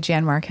listen to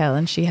Jan Markell,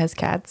 and she has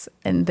cats,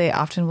 and they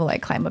often will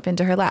climb up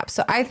into her lap.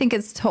 So I think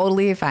it's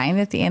totally fine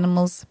if the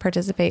animals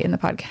participate in the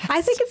podcast.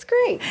 I think it's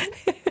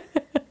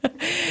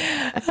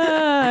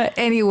great.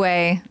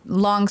 Anyway,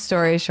 long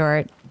story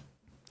short,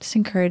 just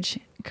encourage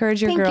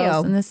your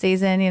girls in this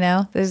season.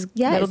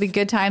 There'll be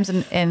good times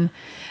and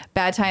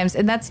bad times,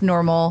 and that's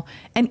normal.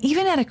 And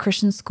even at a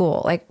Christian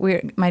school,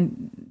 my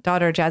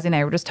daughter Jazzy and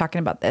I were just talking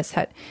about this.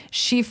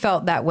 She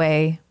felt that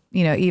way.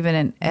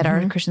 Even at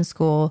our Christian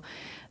school,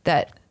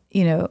 that,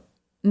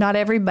 not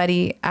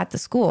everybody at the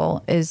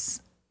school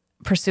is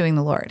pursuing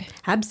the Lord.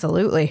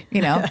 Absolutely.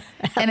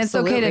 And it's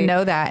okay to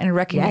know that and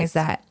recognize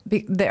that.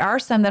 There are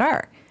some that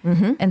are.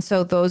 And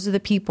so those are the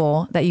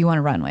people that you want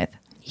to run with,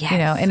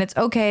 and it's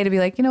okay to be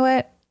like, you know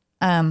what?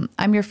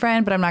 I'm your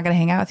friend, but I'm not going to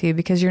hang out with you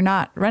because you're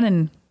not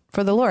running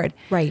for the Lord.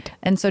 Right.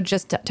 And so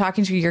just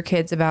talking to your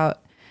kids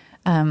about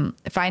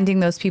finding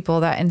those people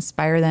that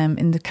inspire them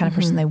in the kind of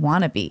person they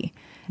want to be.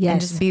 Yes.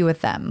 And just be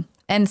with them.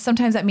 And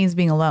sometimes that means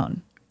being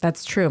alone.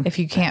 That's true. If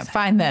you can't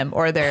find them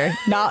or they're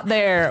not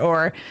there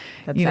or,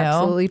 That's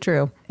absolutely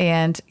true.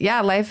 And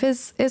life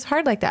is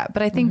hard like that.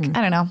 But I think,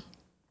 I don't know,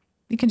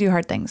 you can do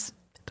hard things.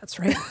 That's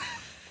right.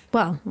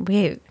 Well,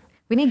 we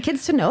need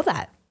kids to know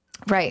that.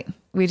 Right.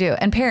 We do.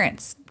 And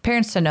parents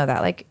to know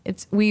that.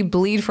 We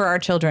bleed for our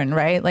children,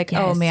 right?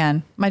 Oh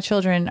man, my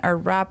children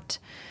are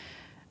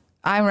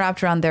I'm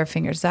wrapped around their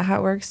fingers. Is that how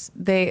it works?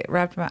 They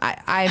wrapped around.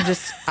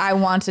 I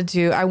want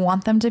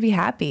them to be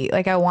happy.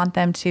 I want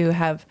them to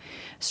have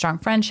strong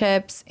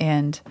friendships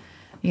and,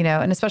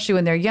 and especially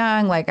when they're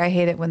young, I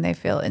hate it when they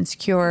feel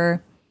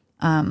insecure.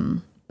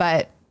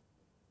 But.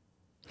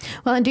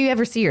 Well, and do you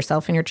ever see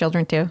yourself in your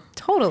children too?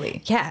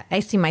 Totally. Yeah.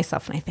 I see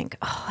myself and I think,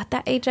 at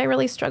that age, I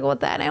really struggle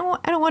with that. I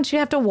don't want you to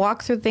have to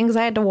walk through things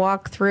I had to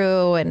walk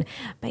through.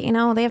 But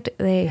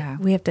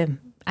we have to,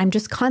 I'm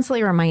just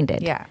constantly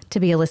reminded to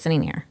be a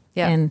listening ear.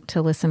 Yep. And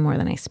to listen more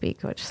than I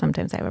speak, which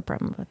sometimes I have a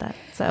problem with that.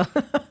 So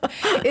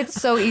it's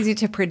so easy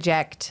to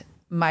project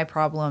my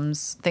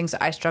problems, things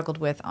I struggled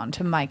with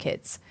onto my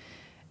kids.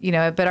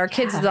 But our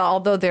kids,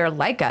 although they're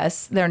like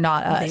us, they're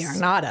not us. They are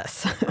not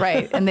us.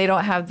 Right. And they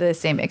don't have the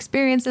same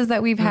experiences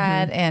that we've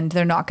had, and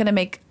they're not going to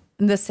make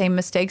the same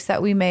mistakes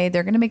that we made.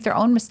 They're going to make their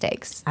own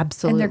mistakes.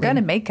 Absolutely. And they're going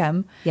to make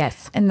them.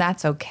 Yes. And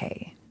that's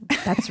okay.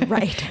 That's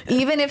right.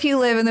 Even if you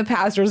live in the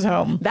pastor's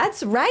home.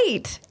 That's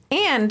right.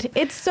 And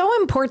it's so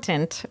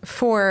important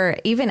for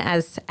even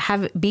as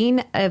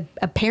being a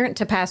parent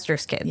to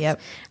pastor's kids. Yep.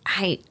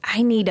 I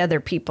need other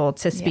people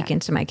to speak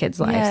into my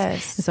kids' lives.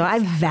 Yes, so I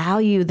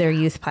value their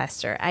youth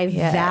pastor. I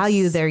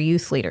value their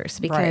youth leaders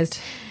because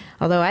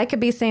Although I could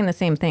be saying the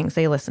same things,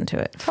 they listen to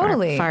it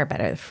far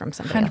better from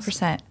somebody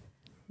 100%.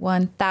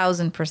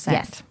 1,000%.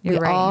 Yes. You're we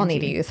right, all Angie.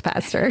 need a youth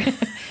pastor.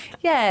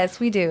 Yes,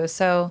 we do.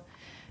 So,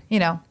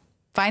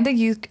 find a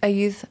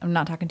youth, I'm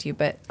not talking to you,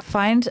 but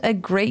find a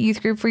great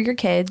youth group for your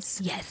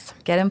kids. Yes.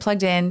 Get them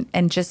plugged in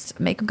and just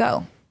make them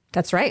go.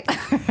 That's right.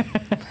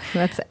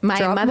 My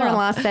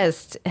mother-in-law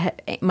says,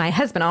 my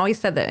husband always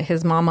said that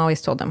his mom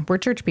always told him, we're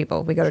church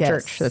people. We go to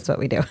church. That's what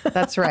we do.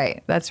 That's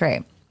right. That's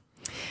right.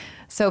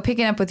 So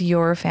picking up with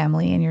your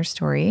family and your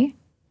story.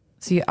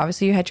 So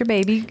you had your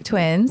baby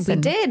twins. We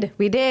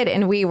did.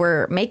 And we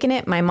were making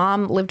it. My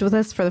mom lived with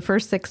us for the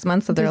first 6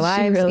 months of their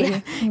lives. Really?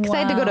 Yeah.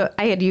 Because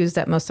I had used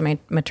up most of my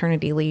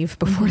maternity leave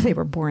before they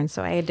were born.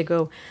 So I had to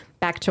go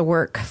back to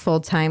work full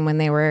time when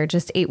they were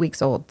just 8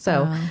 weeks old.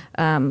 So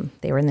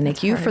they were in the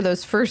NICU for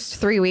those first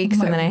 3 weeks.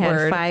 And then I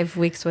had 5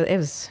 weeks with, it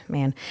was,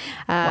 man,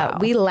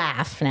 we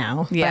laugh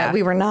now, but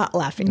we were not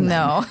laughing then.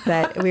 No.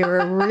 That we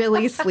were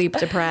really sleep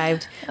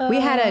deprived. We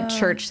had a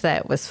church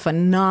that was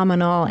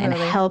phenomenal and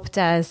helped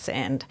us.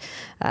 And,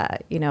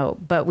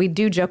 but we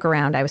do joke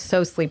around. I was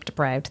so sleep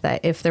deprived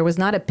that if there was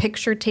not a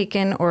picture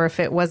taken or if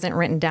it wasn't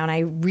written down,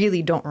 I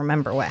really don't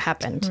remember what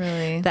happened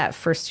that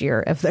first year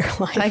of their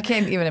life. I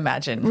can't even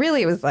imagine. Really,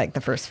 it was like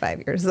the first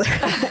 5 years.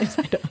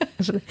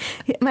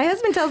 My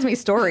husband tells me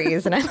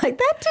stories, and I'm like,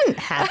 that didn't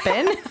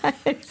happen.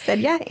 I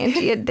said, yeah,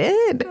 Angie, it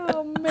did.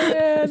 Oh,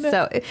 man.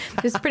 So it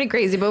was pretty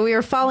crazy. But we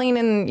were falling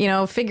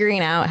and,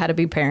 figuring out how to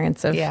be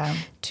parents of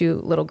two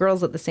little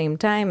girls at the same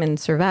time and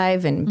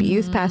survive and be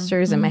youth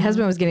pastors. And my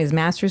husband was getting his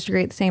master's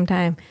degree at the same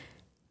time.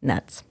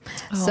 Nuts.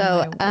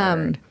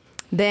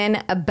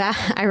 Then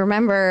I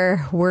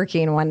remember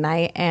working one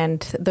night, and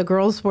the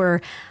girls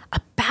were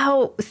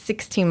about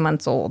 16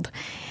 months old.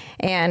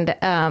 And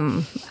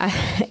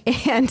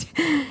and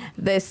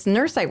this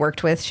nurse I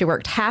worked with, she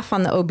worked half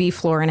on the OB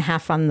floor and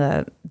half on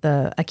the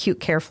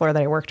acute care floor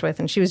that I worked with.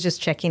 And she was just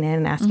checking in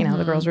and asking how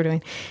the girls were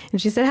doing. And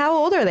she said, how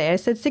old are they? I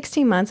said,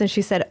 16 months. And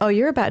she said, oh,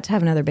 you're about to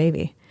have another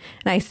baby.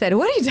 And I said,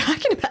 what are you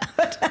talking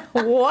about?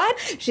 What?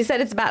 She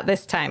said, it's about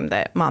this time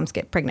that moms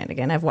get pregnant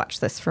again. I've watched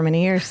this for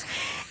many years.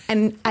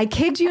 And I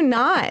kid you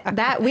not,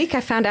 that week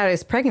I found out I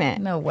was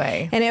pregnant. No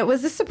way. And it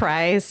was a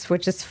surprise,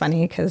 which is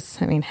funny because,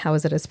 how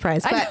is it a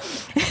surprise?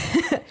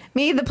 But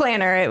me, the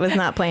planner, it was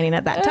not planning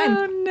at that time.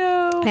 Oh,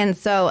 no. And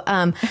so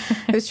I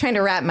was trying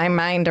to wrap my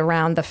mind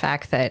around the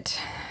fact that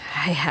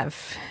I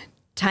have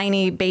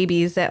tiny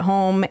babies at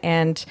home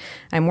and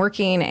I'm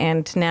working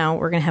and now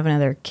we're going to have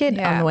another kid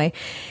on the way.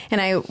 And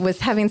I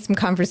was having some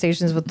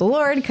conversations with the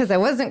Lord because I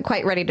wasn't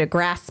quite ready to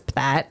grasp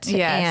that.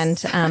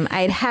 Yes. And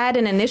I'd had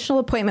an initial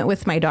appointment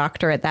with my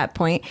doctor at that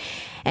point.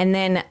 And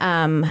then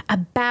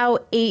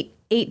about 8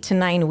 to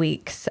 9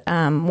 weeks,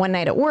 one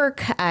night at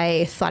work,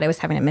 I thought I was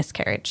having a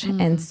miscarriage.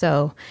 And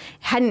so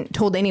hadn't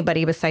told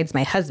anybody besides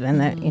my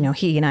husband that,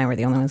 he and I were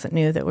the only ones that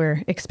knew that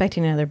we're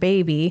expecting another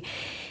baby.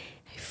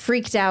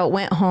 Freaked out,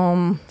 went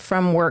home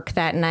from work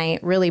that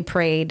night, really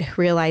prayed,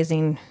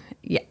 realizing,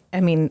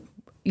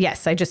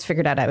 yes, I just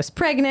figured out I was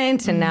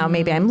pregnant and now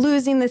maybe I'm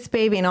losing this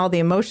baby and all the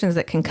emotions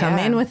that can come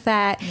in with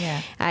that.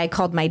 Yeah. I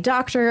called my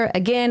doctor,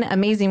 again,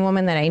 amazing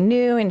woman that I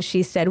knew. And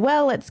she said,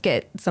 well, let's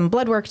get some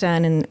blood work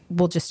done and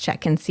we'll just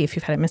check and see if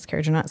you've had a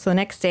miscarriage or not. So the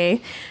next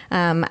day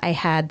I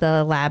had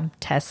the lab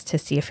test to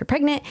see if you're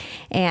pregnant.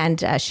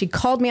 And she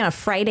called me on a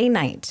Friday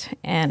night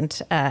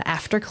and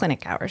after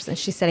clinic hours. And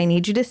she said, I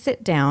need you to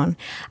sit down.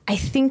 I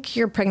think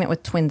you're pregnant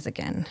with twins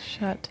again.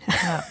 Shut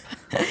up.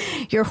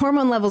 Your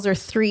hormone levels are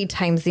 3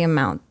 times the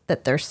amount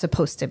that they're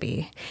supposed to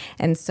be.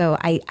 And so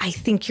I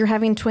think you're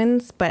having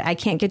twins, but I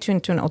can't get you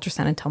into an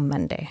ultrasound until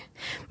Monday.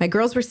 My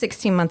girls were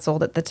 16 months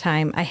old at the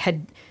time. I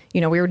had,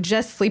 we were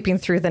just sleeping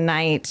through the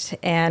night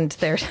and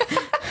they're...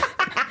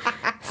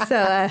 So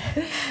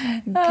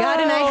God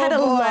and I had a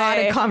lot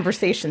of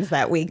conversations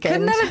that weekend.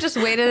 Couldn't that have just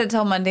waited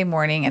until Monday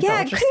morning at the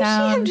ultrasound? Couldn't she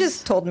have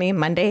just told me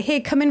Monday, hey,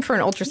 come in for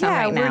an ultrasound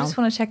right now? Yeah, we just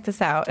want to check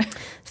this out.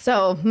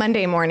 So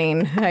Monday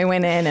morning, I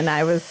went in and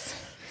I was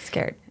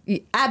scared.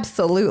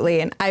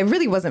 Absolutely. And I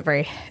really wasn't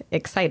very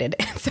excited.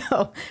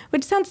 So,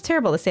 which sounds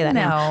terrible to say that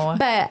now.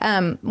 But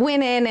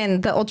went in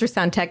and the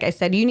ultrasound tech, I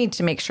said, you need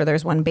to make sure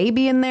there's one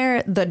baby in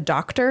there. The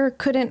doctor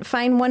couldn't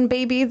find one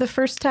baby the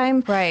first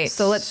time. Right.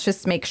 So let's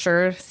just make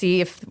sure,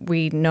 see if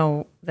we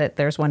know that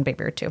there's one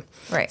baby or two.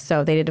 Right.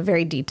 So they did a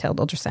very detailed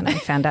ultrasound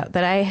and found out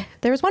that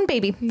there was one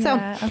baby.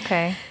 Yeah, so,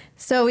 okay.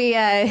 So we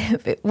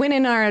went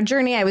in our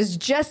journey. I was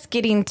just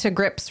getting to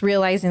grips,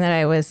 realizing that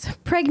I was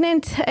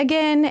pregnant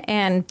again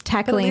and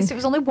tackling. But at least it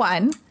was only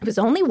one. It was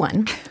only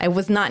one. I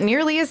was not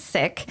nearly as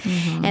sick.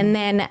 Mm-hmm. And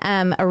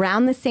then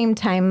around the same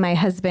time, my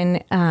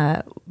husband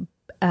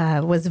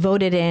was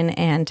voted in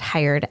and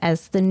hired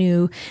as the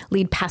new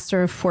lead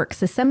pastor of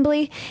Forks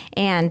Assembly.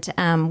 And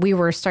we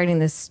were starting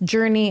this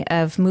journey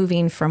of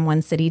moving from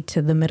one city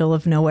to the middle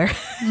of nowhere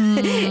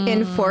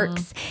in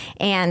Forks.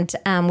 And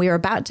we were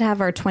about to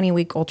have our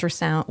 20-week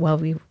ultrasound. Well,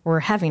 we were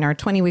having our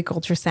 20-week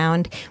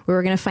ultrasound. We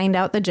were going to find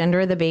out the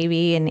gender of the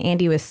baby. And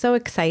Andy was so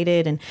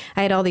excited. And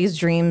I had all these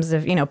dreams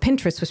of,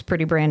 Pinterest was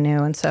pretty brand new.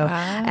 And so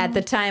at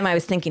the time I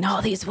was thinking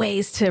all these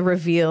ways to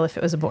reveal if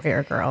it was a boy or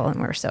a girl. And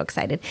we were so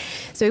excited.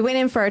 So we went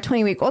in for our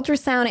 20-week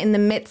ultrasound in the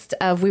midst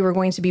of, we were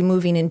going to be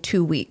moving in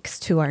 2 weeks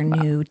to our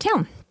new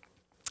town.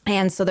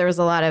 And so there was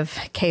a lot of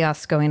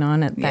chaos going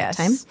on at that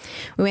time.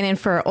 We went in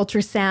for our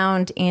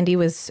ultrasound. Andy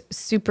was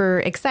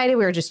super excited.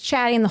 We were just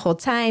chatting the whole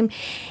time.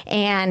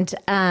 And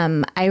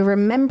I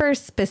remember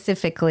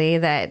specifically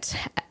that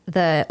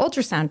the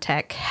ultrasound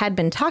tech had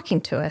been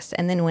talking to us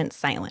and then went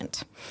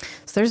silent.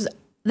 So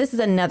this is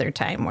another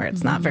time where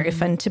it's not very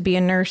fun to be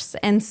a nurse.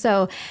 And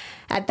so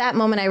at that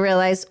moment, I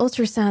realized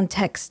ultrasound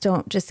techs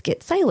don't just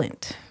get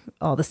silent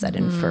all of a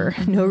sudden for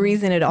no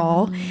reason at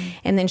all.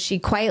 And then she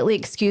quietly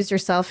excused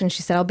herself and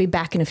she said, I'll be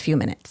back in a few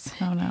minutes.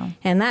 Oh, no.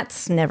 And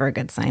that's never a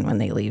good sign when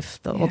they leave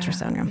the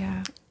ultrasound room.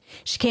 Yeah.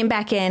 She came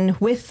back in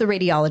with the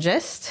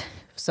radiologist.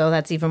 So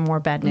that's even more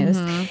bad news.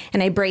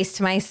 And I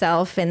braced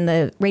myself and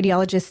the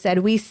radiologist said,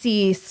 we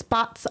see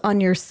spots on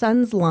your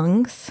son's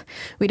lungs.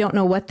 We don't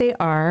know what they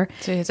are.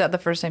 So is that the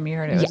first time you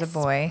heard it was a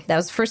boy? That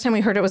was the first time we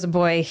heard it was a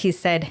boy. He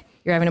said,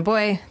 you're having a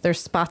boy. There's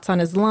spots on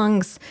his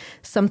lungs.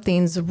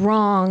 Something's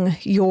wrong.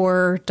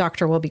 Your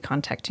doctor will be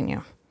contacting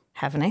you.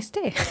 Have a nice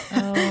day.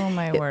 Oh,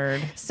 my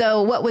word.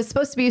 So what was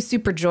supposed to be a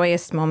super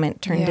joyous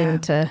moment turned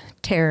into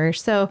terror.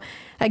 So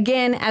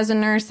again, as a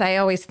nurse, I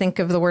always think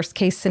of the worst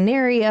case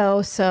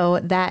scenario. So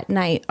that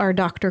night, our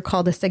doctor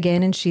called us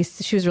again and she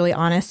was really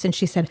honest. And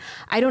she said,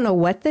 I don't know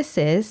what this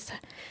is.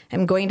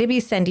 I'm going to be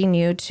sending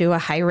you to a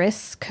high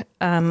risk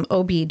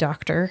OB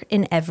doctor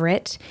in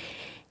Everett.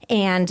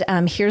 And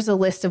here's a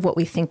list of what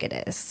we think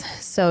it is.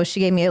 So she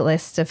gave me a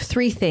list of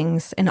 3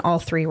 things and all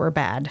 3 were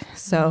bad.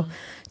 So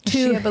Was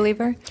she a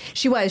believer?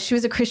 She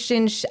was a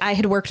Christian. I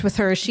had worked with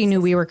her. She knew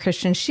we were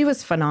Christians. She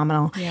was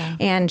phenomenal. Yeah.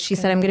 And she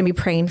said, I'm going to be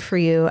praying for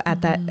you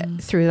at that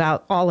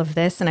throughout all of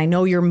this. And I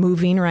know you're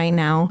moving right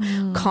now.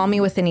 Call me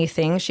with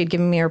anything. She'd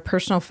given me her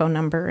personal phone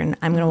number and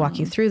I'm going to walk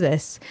you through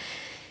this.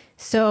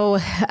 So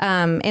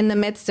in the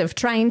midst of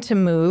trying to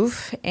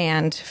move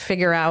and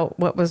figure out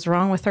what was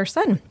wrong with our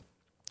son,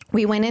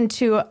 we went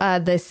into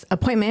this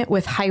appointment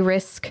with a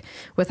high-risk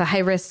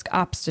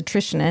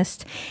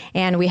obstetricianist,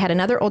 and we had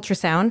another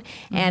ultrasound.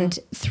 And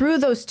through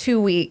those 2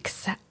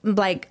 weeks,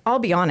 I'll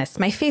be honest,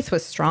 my faith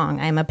was strong.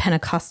 I'm a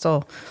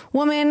Pentecostal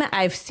woman.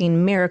 I've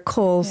seen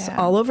miracles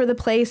all over the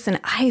place, and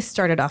I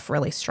started off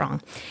really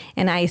strong.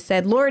 And I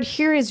said, Lord,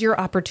 here is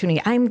your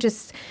opportunity.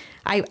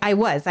 I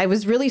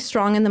was really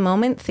strong in the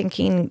moment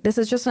thinking this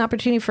is just an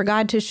opportunity for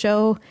God to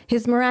show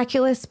his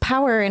miraculous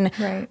power. And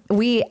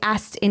we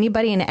asked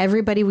anybody and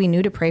everybody we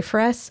knew to pray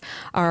for us.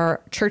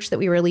 Our church that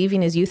we were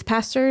leaving as youth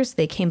pastors,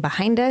 they came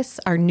behind us.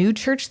 Our new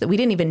church that we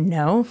didn't even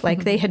know,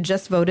 they had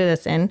just voted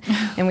us in.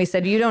 And we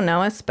said, you don't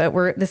know us, but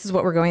this is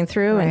what we're going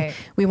through. And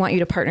we want you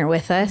to partner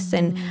with us.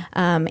 And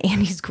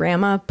Andy's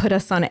grandma put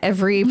us on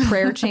every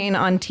prayer chain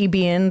on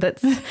TBN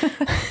that's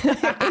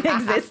in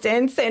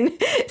existence. And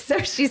so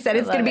she said,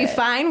 it's going to be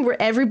fine.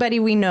 Everybody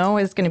we know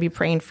is going to be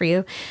praying for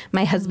you.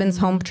 My husband's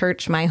home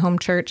church, my home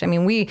church. I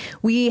mean,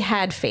 we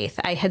had faith.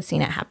 I had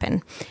seen it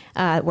happen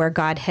where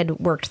God had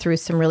worked through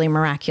some really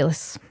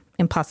miraculous,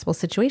 impossible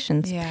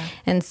situations. Yeah.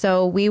 And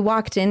so we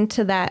walked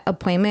into that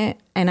appointment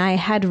and I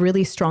had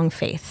really strong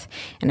faith.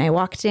 And I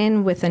walked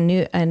in with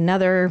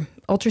another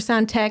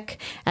ultrasound tech.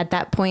 At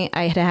that point,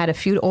 I had had a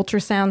few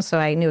ultrasounds, so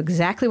I knew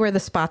exactly where the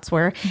spots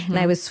were. And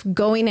I was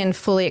going in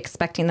fully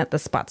expecting that the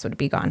spots would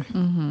be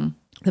gone.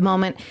 The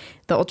moment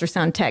the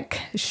ultrasound tech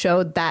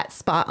showed that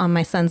spot on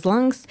my son's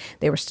lungs,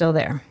 they were still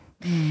there.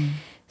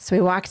 So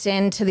we walked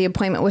into the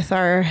appointment with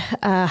our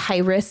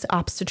high-risk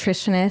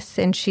obstetricianist,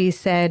 and she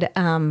said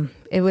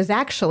it was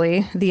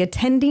actually the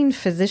attending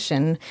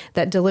physician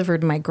that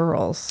delivered my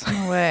girls.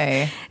 No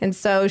way. And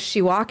so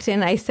she walked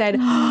in. I said,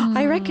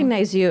 I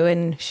recognize you.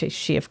 And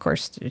she, of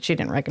course, she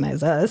didn't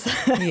recognize us.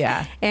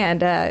 Yeah.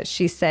 And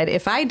she said,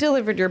 if I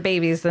delivered your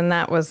babies, then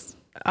that was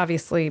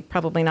obviously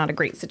probably not a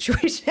great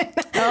situation.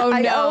 Oh,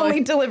 no. I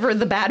only delivered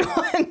the bad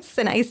ones.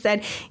 And I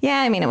said,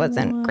 yeah, I mean, it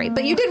wasn't great,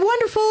 but you did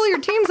wonderful. Your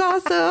team's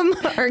awesome.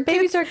 Our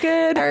babies are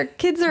good. Our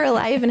kids are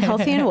alive and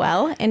healthy and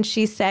well. And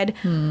she said,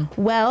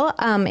 well,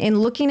 in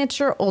looking at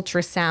your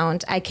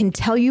ultrasound, I can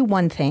tell you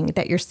one thing,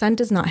 that your son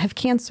does not have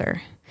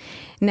cancer.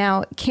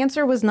 Now,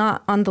 cancer was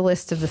not on the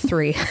list of the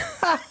 3.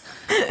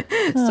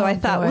 So I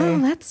thought, well,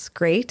 that's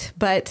great.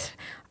 But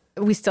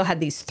we still had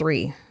these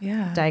 3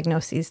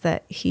 diagnoses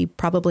that he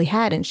probably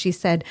had. And she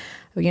said,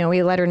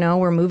 we let her know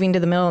we're moving to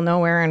the middle of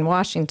nowhere in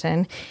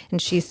Washington.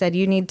 And she said,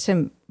 you need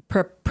to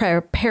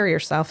prepare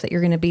yourself that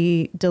you're going to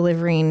be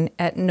delivering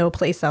at no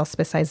place else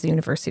besides the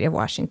University of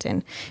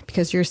Washington,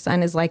 because your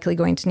son is likely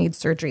going to need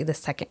surgery the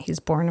second he's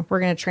born. We're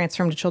going to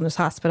transfer him to Children's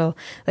Hospital.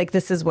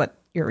 This is what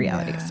your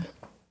reality is.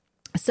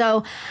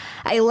 So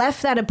I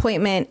left that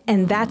appointment,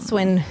 and that's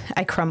when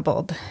I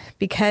crumbled,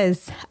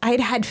 because I'd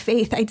had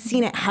faith. I'd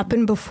seen it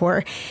happen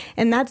before.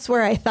 And that's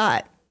where I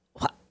thought,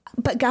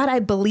 but God, I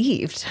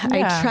believed.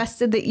 Yeah. I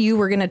trusted that you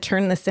were going to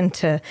turn this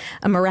into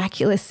a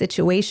miraculous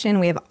situation.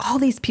 We have all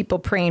these people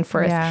praying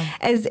for us,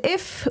 as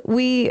if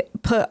we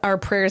put our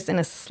prayers in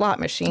a slot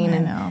machine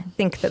and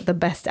think that the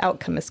best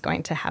outcome is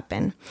going to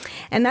happen.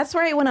 And that's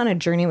where I went on a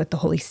journey with the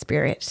Holy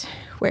Spirit,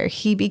 where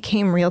he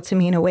became real to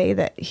me in a way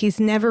that he's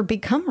never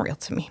become real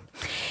to me.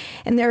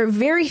 And there are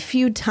very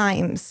few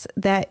times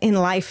that in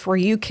life where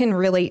you can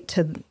relate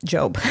to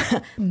Job.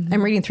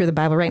 I'm reading through the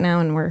Bible right now,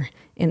 and we're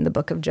in the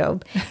book of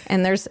Job.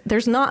 And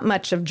there's not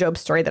much of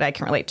Job's story that I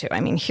can relate to.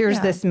 I mean,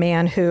 here's this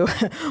man who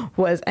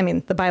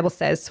the Bible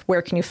says,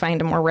 where can you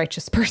find a more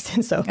righteous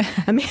person? So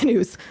a man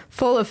who's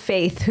full of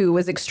faith, who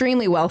was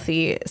extremely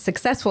wealthy,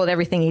 successful at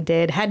everything he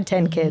did, had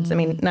 10 kids. I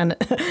mean, none.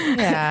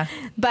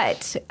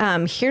 But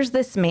here's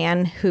this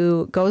man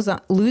who goes on,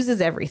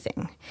 loses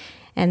everything.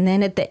 And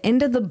then at the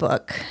end of the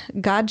book,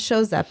 God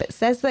shows up. It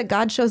says that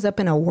God shows up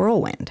in a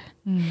whirlwind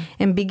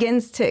and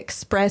begins to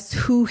express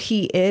who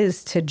he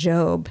is to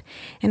Job.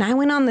 And I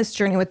went on this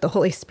journey with the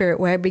Holy Spirit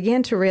where I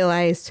began to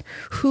realize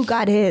who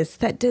God is,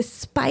 that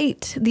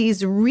despite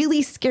these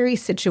really scary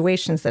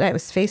situations that I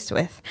was faced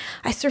with,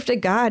 I served a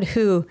God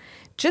who,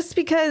 just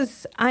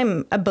because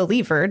I'm a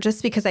believer,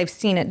 just because I've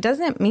seen it,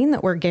 doesn't mean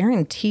that we're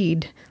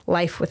guaranteed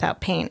life without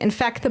pain. In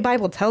fact, the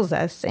Bible tells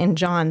us in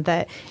John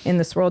that in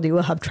this world you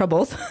will have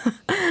troubles,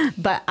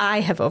 but I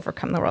have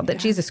overcome the world, that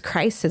Jesus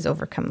Christ has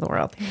overcome the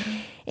world.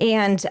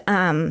 And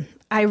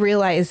I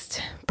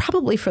realized,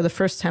 probably for the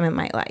first time in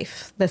my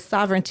life, the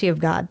sovereignty of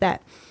God,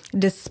 that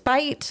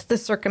despite the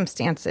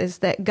circumstances,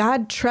 that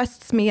God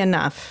trusts me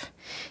enough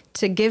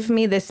to give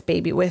me this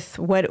baby with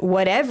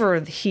whatever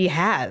he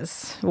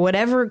has,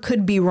 whatever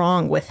could be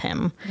wrong with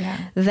him,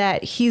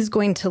 that he's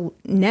going to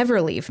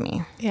never leave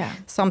me.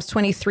 Psalms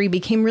 23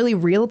 became really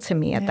real to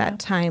me at that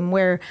time,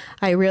 where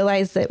I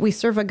realized that we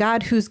serve a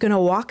God who's going to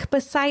walk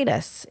beside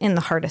us in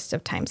the hardest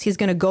of times. He's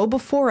going to go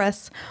before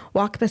us,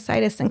 walk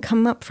beside us, and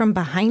come up from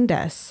behind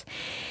us.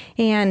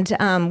 And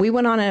we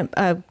went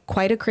on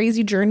quite a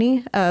crazy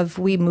journey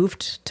we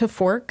moved to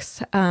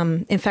Forks.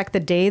 In fact, the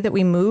day that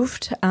we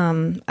moved,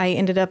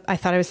 I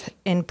thought I was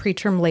in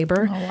preterm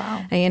labor. Oh,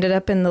 wow. I ended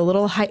up in the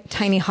little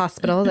tiny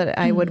hospital that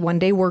I would one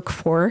day work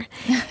for.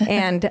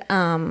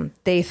 And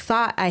they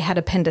thought I had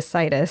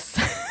appendicitis.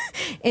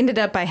 Ended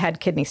up I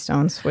had kidney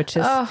stones, which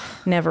is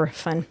never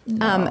fun.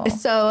 No.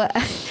 So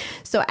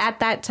at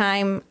that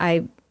time,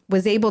 I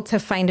was able to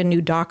find a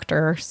new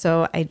doctor.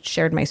 So I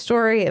shared my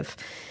story of,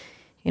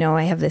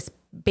 I have this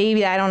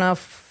baby. I don't know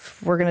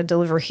if we're going to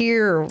deliver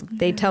here, or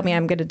they tell me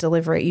I'm going to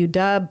deliver at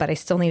UW, but I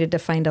still needed to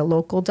find a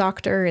local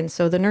doctor. And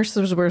so the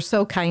nurses were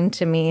so kind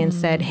to me and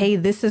said, hey,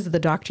 this is the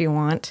doctor you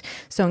want.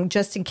 So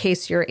just in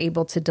case you're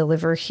able to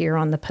deliver here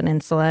on the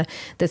peninsula,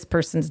 this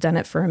person's done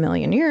it for 1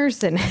 million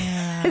years and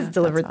has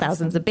delivered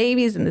thousands of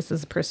babies, and this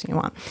is the person you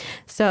want.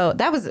 So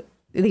that was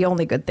the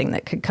only good thing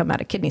that could come out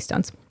of kidney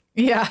stones.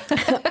 Yeah.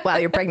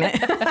 While you're pregnant.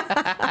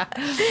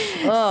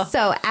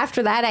 So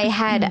after that, I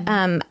had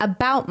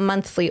about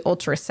monthly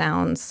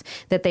ultrasounds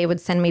that they would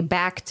send me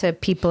back to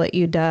people at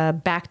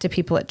UW, back to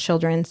people at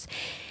Children's.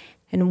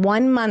 And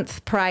 1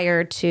 month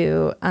prior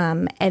to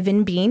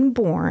Evan being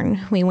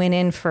born, we went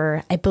in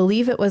for, I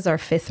believe it was our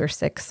 5th or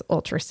 6th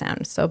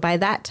ultrasound. So by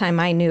that time,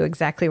 I knew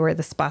exactly where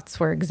the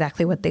spots were,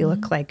 exactly what they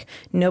look like.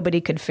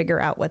 Nobody could figure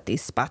out what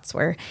these spots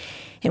were.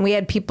 And we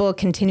had people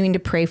continuing to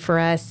pray for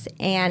us.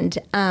 And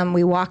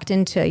we walked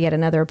into yet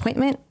another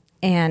appointment.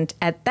 And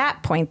at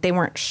that point, they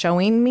weren't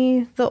showing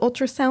me the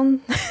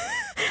ultrasound.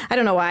 I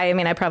don't know why. I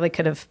mean, I probably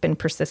could have been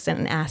persistent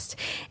and asked.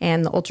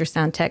 And the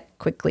ultrasound tech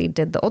quickly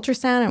did the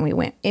ultrasound, and we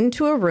went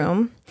into a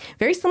room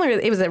very similar.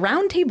 It was a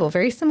round table,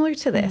 very similar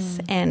to this.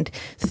 And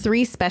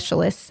 3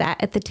 specialists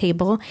sat at the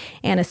table,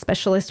 and a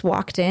specialist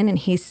walked in and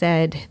he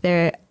said,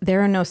 there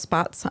are no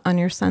spots on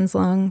your son's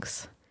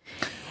lungs.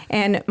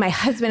 And my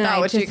husband and I,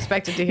 not what you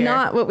expected to hear.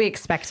 Not what we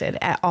expected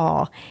at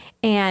all.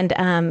 And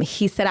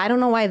he said, I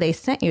don't know why they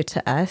sent you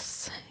to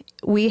us.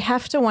 We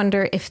have to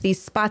wonder if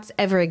these spots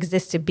ever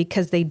existed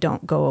because they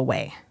don't go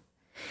away.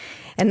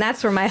 And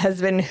that's where my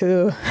husband,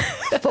 who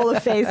full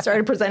of faith,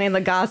 started presenting the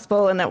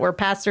gospel, and that we're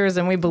pastors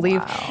and we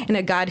believe in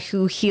a God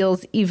who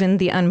heals even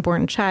the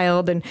unborn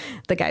child. And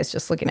the guy's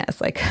just looking at us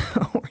like,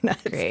 oh, we're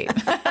nuts. Great.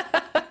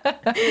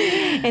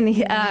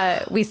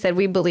 And we said,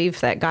 we believe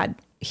that God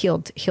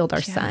healed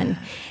our son.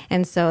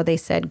 And so they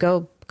said,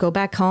 go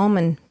back home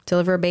and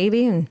deliver a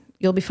baby and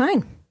you'll be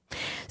fine.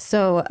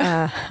 So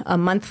a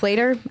month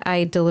later,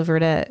 I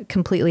delivered a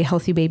completely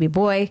healthy baby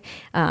boy.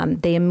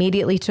 They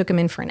immediately took him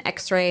in for an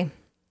x-ray.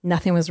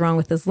 Nothing was wrong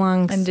with his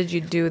lungs. And did you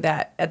do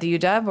that at the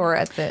UW or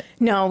at the...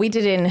 No, we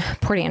did in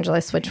Port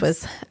Angeles, which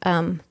was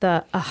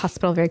a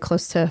hospital very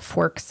close to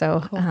Forks.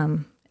 So, Cool.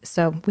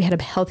 So we had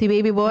a healthy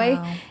baby boy,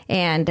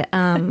 and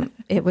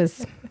it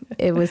was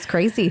it was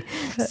crazy.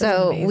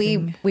 So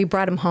we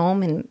brought him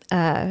home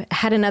and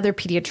had another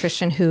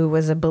pediatrician who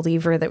was a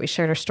believer that we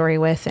shared our story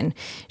with, and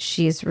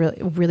she's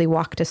really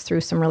walked us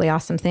through some really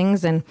awesome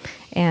things, and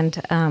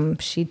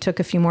she took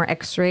a few more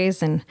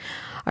X-rays, and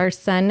our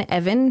son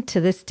Evan, to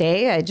this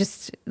day,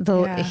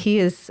 he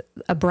is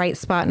a bright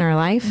spot in our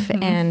life,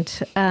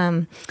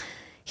 and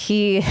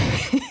he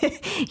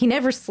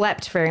never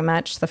slept very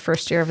much the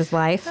first year of his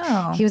life.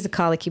 Oh. He was a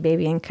colicky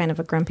baby and kind of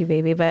a grumpy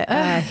baby, but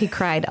he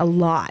cried a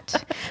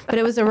lot. But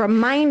it was a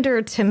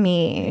reminder to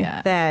me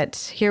that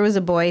here was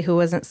a boy who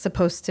wasn't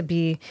supposed to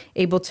be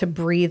able to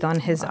breathe on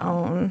his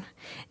own.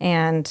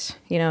 And,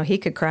 he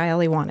could cry all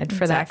he wanted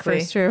for that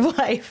first year of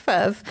life.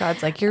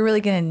 God's like, you're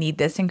really going to need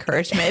this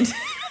encouragement.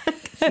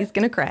 He's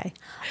going to cry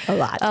a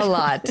lot. A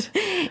lot.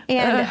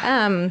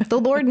 And the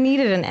Lord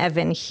needed an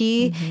Evan.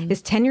 He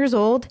is 10 years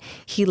old.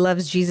 He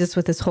loves Jesus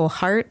with his whole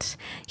heart.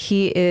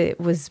 He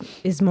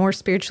is more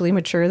spiritually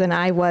mature than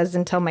I was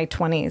until my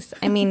 20s.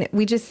 I mean,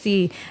 we just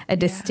see a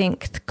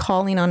distinct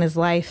calling on his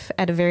life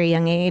at a very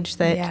young age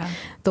that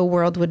the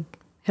world would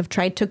have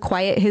tried to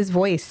quiet his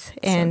voice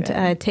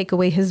and take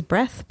away his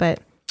breath. But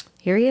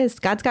here he is.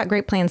 God's got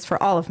great plans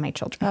for all of my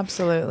children.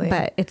 Absolutely.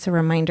 But it's a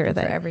reminder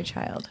that... For every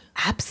child.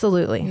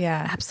 Absolutely.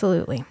 Yeah.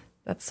 Absolutely.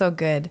 That's so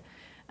good.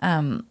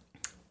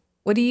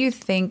 What do you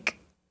think...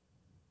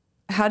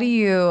 How do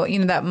you...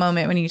 that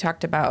moment when you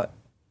talked about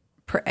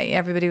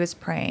everybody was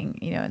praying,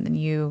 and then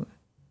you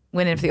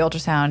went in for the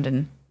ultrasound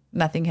and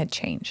nothing had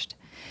changed.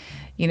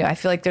 I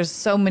feel like there's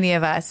so many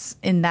of us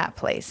in that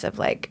place of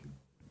like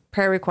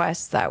prayer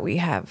requests that we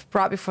have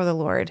brought before the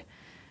Lord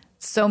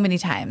so many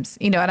times,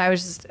 and I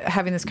was just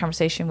having this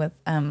conversation with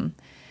one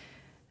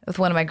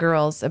of my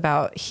girls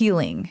about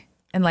healing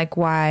and like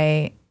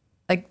why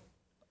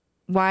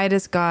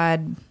does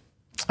God,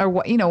 or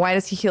why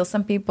does he heal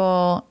some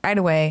people right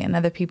away and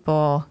other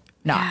people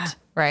not,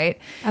 right?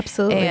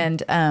 Absolutely.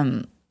 And,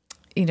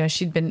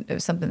 it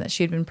was something that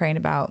she'd been praying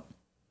about,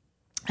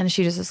 and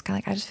she just was kind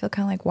of like, I just feel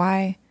kind of like,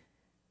 why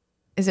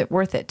is it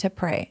worth it to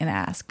pray and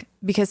ask?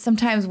 Because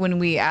sometimes when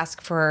we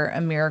ask for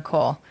a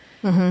miracle,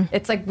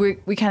 it's like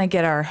we kind of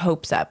get our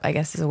hopes up, I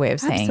guess is a way of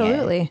saying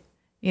Absolutely.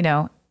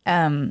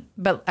 it.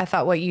 But I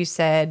thought what you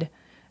said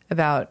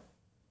about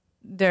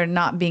there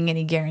not being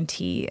any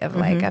guarantee of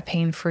like a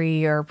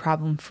pain-free or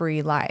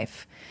problem-free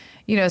life,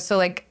 so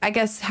like, I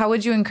guess, how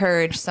would you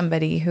encourage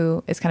somebody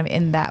who is kind of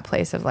in that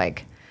place of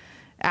like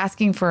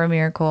asking for a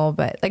miracle,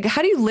 but like,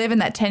 how do you live in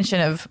that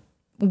tension of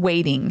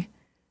waiting?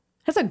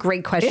 That's a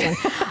great question.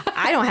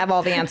 I don't have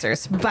all the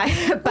answers by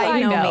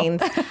no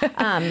means.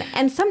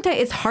 And sometimes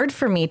it's hard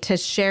for me to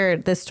share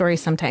this story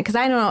sometimes because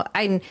I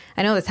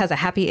know this has a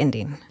happy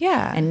ending.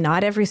 Yeah. And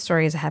not every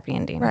story is a happy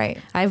ending. Right.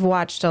 I've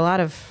watched a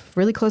lot of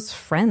really close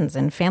friends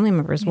and family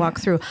members walk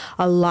through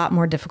a lot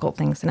more difficult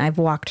things than I've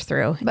walked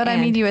through. But I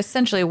mean, you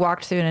essentially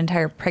walked through an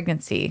entire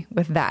pregnancy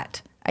with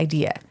that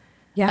idea.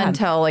 Yeah.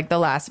 Until like the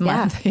last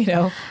month,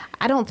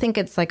 I don't think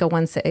it's like a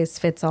one size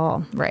fits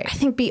all. Right. I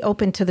think be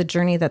open to the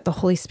journey that the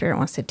Holy Spirit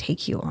wants to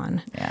take you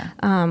on. Yeah.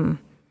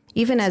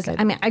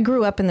 I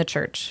grew up in the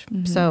church.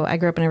 So I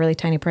grew up in a really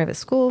tiny private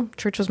school.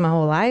 Church was my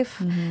whole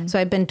life. So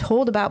I've been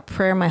told about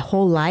prayer my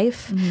whole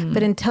life.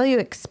 But until you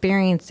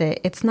experience it,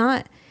 it's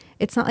not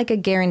like a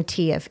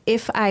guarantee of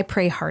if I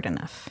pray hard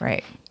enough.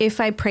 Right. If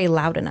I pray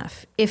loud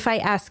enough. If I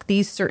ask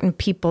these certain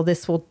people,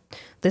 this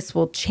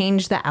will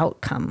change the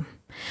outcome.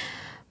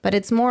 But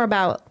it's more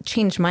about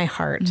change my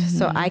heart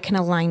so I can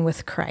align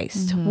with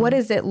Christ. What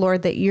is it,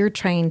 Lord, that you're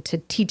trying to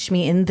teach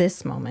me in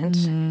this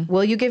moment?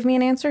 Will you give me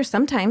an answer?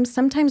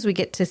 Sometimes we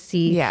get to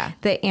see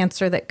the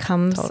answer that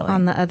comes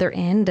on the other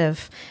end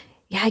of,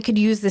 I could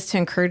use this to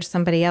encourage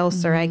somebody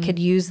else, or I could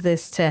use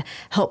this to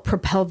help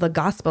propel the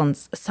gospel. And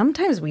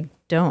sometimes we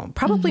don't.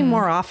 Probably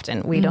more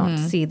often we don't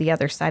see the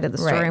other side of the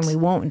story, and we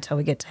won't until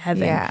we get to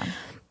heaven. Yeah.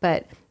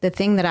 But the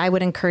thing that I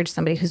would encourage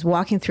somebody who's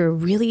walking through a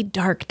really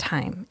dark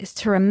time is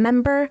to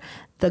remember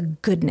the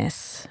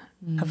goodness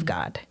of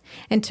God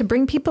and to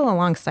bring people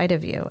alongside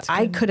of you.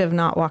 I could have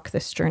not walked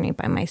this journey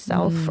by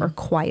myself or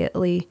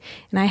quietly.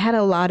 And I had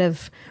a lot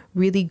of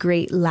really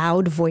great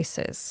loud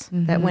voices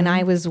that when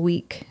I was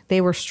weak,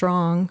 they were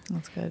strong.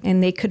 That's good.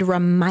 And they could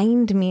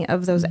remind me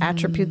of those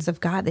attributes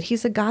of God, that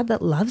he's a God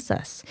that loves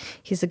us.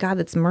 He's a God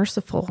that's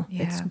merciful,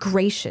 that's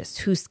gracious,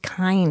 who's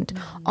kind,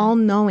 all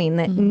knowing,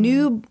 that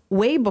knew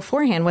way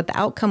beforehand what the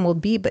outcome will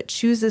be, but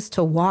chooses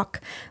to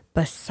walk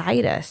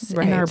beside us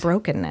in our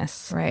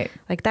brokenness. Right.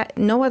 Like that,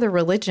 no other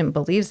religion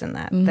believes in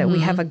that, that we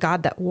have a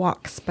God that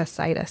walks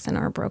beside us in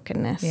our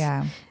brokenness.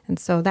 Yeah. And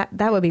so that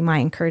would be my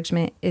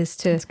encouragement, is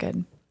to That's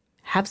good.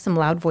 have some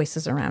loud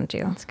voices around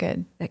you. That's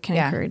good. That can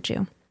encourage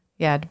you.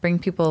 Yeah. To bring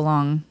people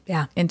along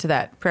into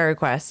that prayer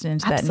request and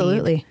into that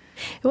need.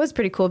 It was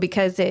pretty cool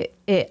because it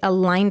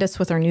aligned us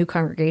with our new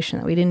congregation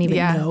that we didn't even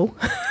know.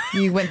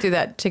 You went through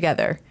that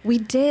together. We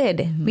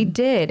did. We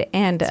did.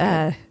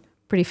 And,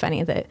 pretty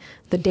funny that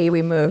the day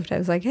we moved, I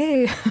was like,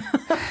 hey,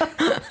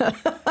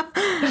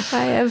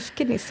 I have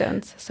kidney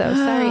stones. So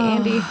sorry,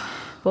 Andy.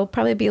 We'll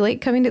probably be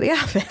late coming to the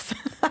office.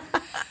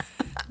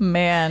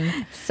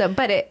 Man. So,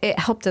 but it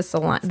helped us a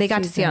lot. They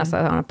got to see us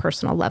on a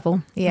personal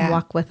level. Yeah. And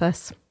walk with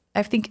us.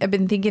 I've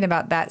been thinking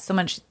about that so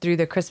much through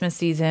the Christmas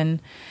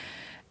season,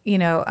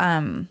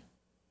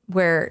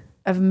 where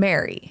of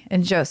Mary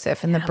and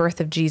Joseph and the birth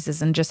of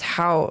Jesus, and just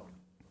how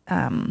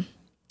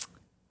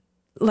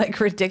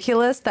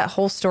ridiculous that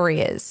whole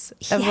story is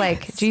of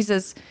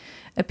Jesus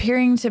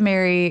appearing to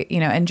Mary,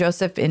 and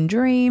Joseph in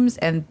dreams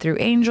and through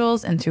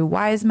angels and through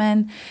wise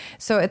men.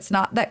 So it's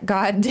not that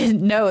God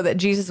didn't know that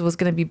Jesus was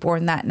going to be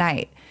born that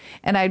night.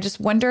 And I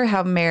just wonder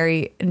how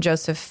Mary and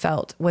Joseph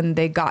felt when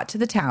they got to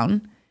the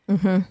town.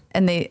 Mm-hmm.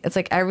 And it's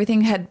like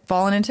everything had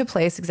fallen into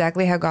place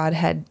exactly how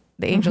the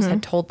angels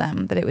had told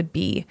them that it would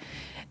be.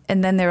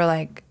 And then they were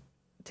like,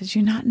 did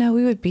you not know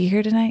we would be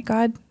here tonight,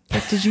 God?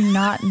 Like, did you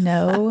not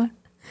know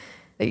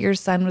that your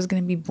son was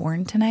going to be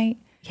born tonight?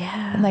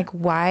 Yeah. And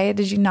why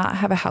did you not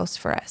have a house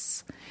for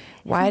us?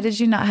 Why did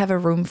you not have a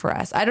room for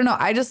us? I don't know.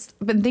 I just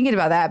been thinking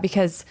about that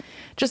because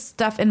just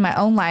stuff in my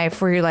own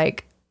life where you're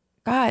like,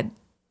 God,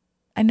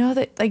 I know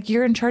that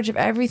you're in charge of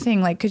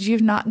everything. Could you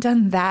have not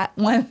done that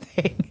one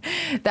thing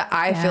that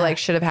I feel like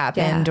should have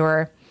happened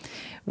or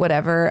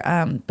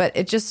whatever? But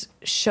it just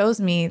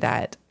shows me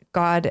that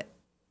God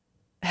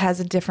has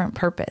a different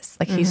purpose.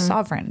 He's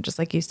sovereign, just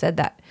like you said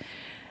that.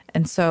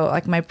 And so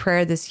my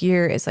prayer this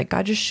year is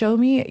God, just show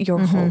me your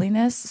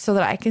holiness so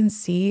that I can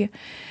see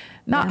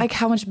not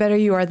how much better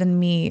you are than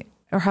me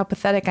or how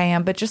pathetic I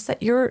am, but just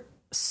that you're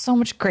so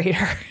much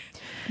greater.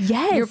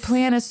 Yes. Your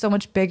plan is so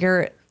much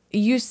bigger.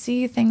 You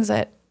see things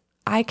that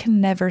I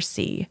can never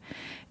see,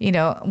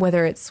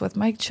 whether it's with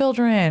my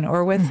children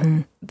or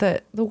with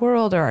the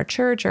world or our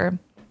church or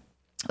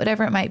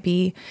whatever it might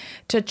be,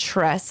 to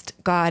trust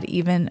God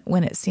even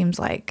when it seems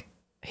like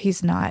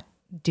he's not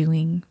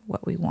doing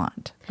what we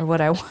want or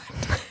what I want.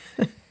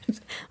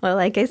 Well,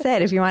 like I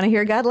said, if you want to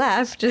hear God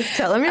laugh, just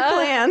tell him your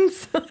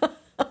plans.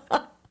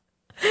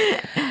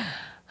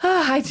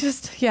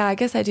 I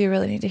guess I do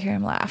really need to hear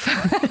him laugh.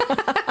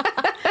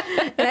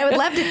 And I would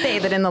love to say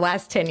that in the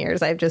last 10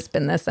 years, I've just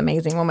been this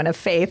amazing woman of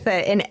faith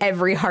that in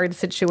every hard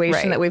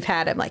situation that we've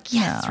had, I'm like,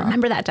 yes,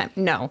 remember that time.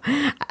 No,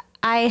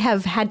 I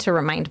have had to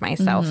remind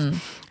myself.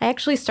 I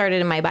actually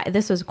started in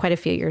this was quite a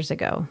few years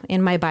ago,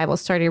 in my Bible,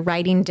 started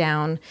writing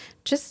down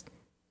just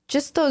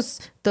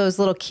those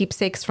little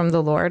keepsakes from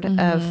the Lord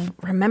of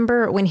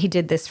remember when he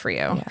did this for you.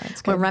 Yeah,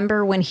 that's good.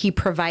 Remember when he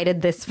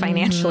provided this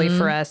financially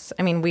for us.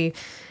 I mean, we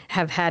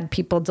have had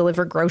people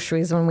deliver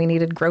groceries when we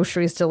needed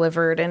groceries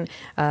delivered, and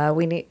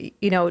we need,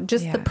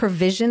 the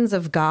provisions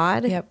of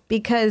God,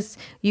 because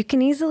you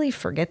can easily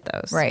forget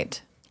those. Right.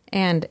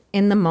 And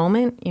in the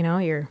moment,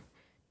 you're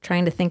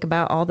trying to think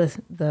about all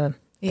the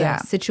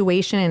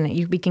situation,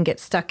 and we can get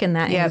stuck in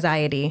that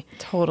anxiety.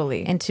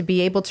 Totally. And to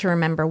be able to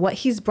remember what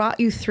he's brought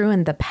you through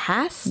in the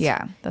past.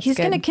 Yeah, he's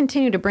going to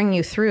continue to bring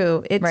you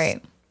through. It's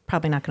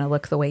probably not going to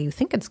look the way you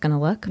think it's going to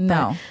look.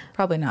 No,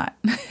 probably not.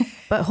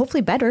 But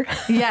hopefully better.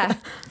 Yeah,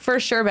 for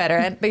sure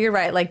better. But you're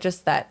right.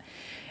 Just that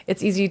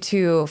it's easy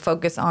to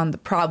focus on the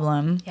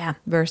problem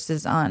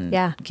versus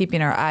on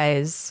keeping our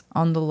eyes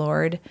on the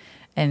Lord.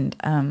 And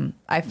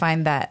I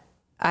find that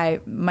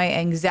my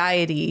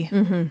anxiety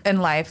in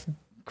life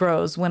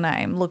grows when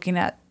I'm looking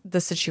at the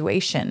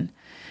situation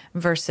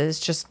versus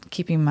just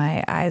keeping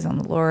my eyes on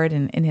the Lord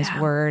and in his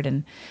word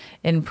and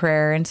in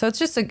prayer. And so it's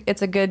just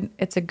it's a good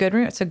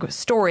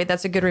story.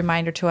 That's a good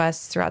reminder to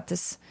us throughout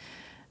this,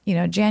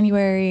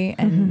 January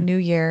and New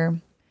Year,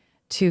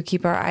 to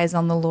keep our eyes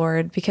on the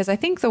Lord, because I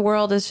think the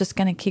world is just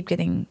going to keep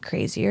getting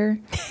crazier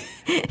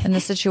in the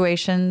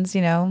situations,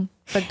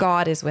 but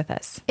God is with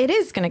us. It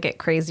is going to get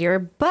crazier,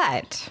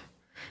 but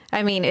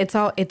I mean, it's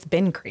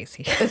been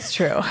crazy. It's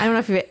true. I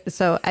don't know if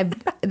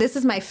this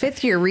is my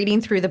 5th year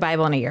reading through the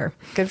Bible in a year.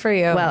 Good for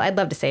you. Well, I'd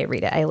love to say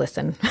read it. I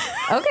listen.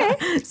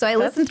 Okay. So I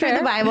listen through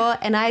the Bible,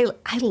 and I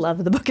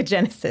love the book of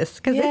Genesis,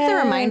 because it's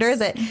a reminder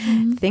that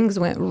things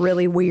went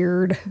really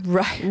weird,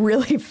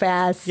 really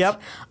fast,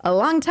 a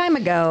long time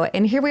ago.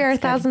 And here we are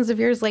thousands of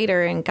years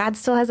later, and God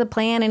still has a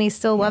plan, and he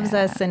still loves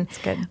us. And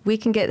we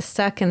can get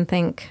stuck and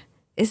think,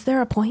 is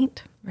there a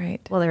point?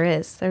 Right. Well, there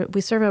is. We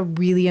serve a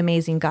really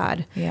amazing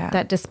God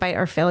that, despite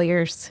our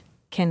failures,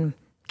 can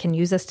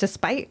use us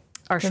despite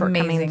our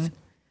shortcomings. Amazing.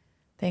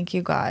 Thank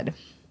you, God.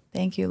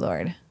 Thank you,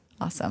 Lord.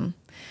 Awesome.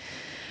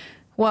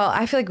 Well,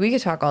 I feel like we could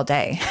talk all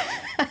day.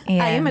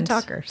 I am a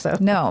talker, so.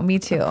 No, me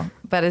too.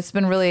 But it's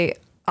been really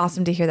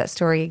awesome to hear that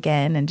story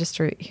again, and just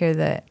to hear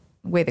the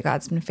way that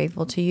God's been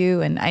faithful to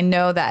you. And I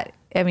know that,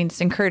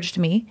 it's encouraged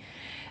me.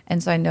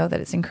 And so I know that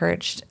it's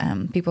encouraged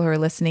people who are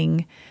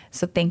listening.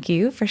 So thank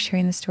you for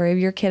sharing the story of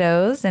your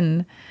kiddos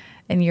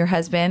and your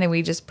husband. And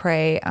we just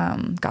pray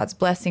God's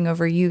blessing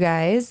over you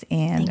guys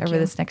and over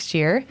this next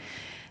year.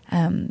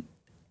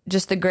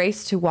 Just the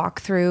grace to walk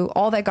through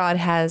all that God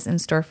has in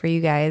store for you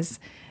guys,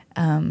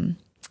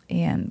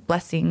 and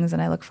blessings.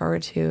 And I look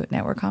forward to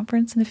Network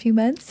Conference in a few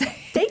months.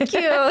 Thank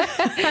you.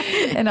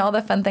 And all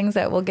the fun things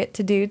that we'll get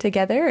to do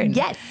together. And,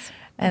 yes.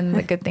 And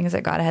the good things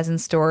that God has in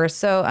store.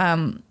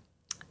 So,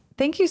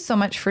 thank you so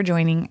much for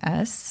joining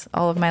us,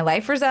 all of my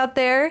lifers out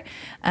there.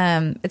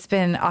 It's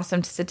been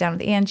awesome to sit down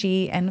with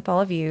Angie and with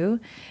all of you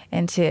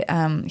and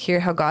to hear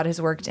how God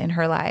has worked in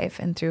her life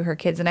and through her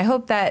kids. And I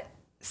hope that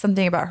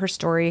something about her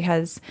story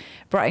has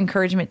brought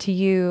encouragement to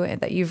you and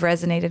that you've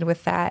resonated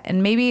with that.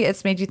 And maybe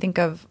it's made you think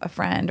of a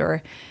friend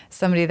or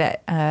somebody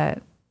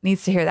that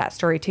needs to hear that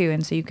story too.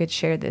 And so you could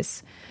share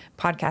this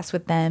podcast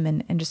with them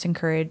and just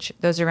encourage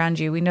those around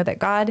you. We know that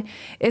God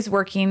is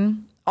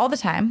working all the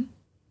time.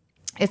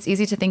 It's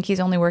easy to think he's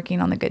only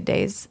working on the good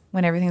days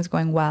when everything's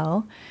going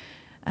well.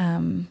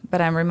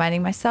 But I'm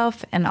reminding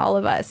myself and all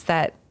of us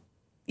that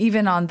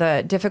even on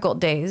the difficult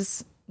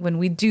days, when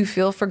we do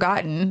feel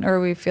forgotten or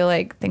we feel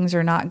like things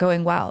are not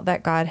going well,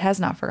 that God has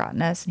not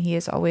forgotten us and he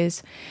is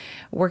always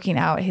working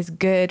out his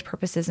good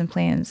purposes and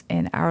plans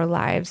in our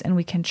lives, and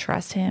we can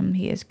trust him.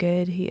 He is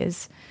good. He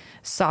is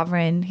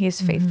sovereign. He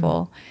is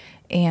faithful.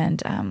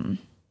 And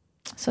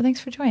so thanks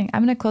for joining.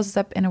 I'm going to close this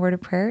up in a word of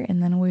prayer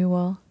and then we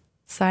will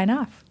sign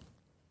off.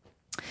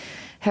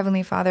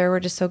 Heavenly Father, we're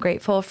just so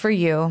grateful for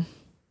you.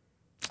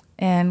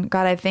 And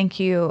God, I thank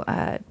you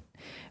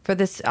for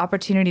this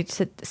opportunity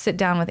to sit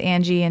down with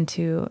Angie and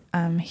to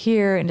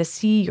hear and to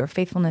see your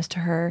faithfulness to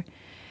her.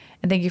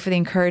 And thank you for the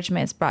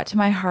encouragement it's brought to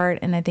my heart.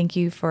 And I thank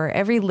you for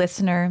every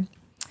listener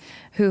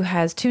who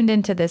has tuned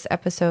into this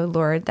episode,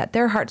 Lord, that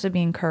their hearts would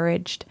be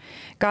encouraged.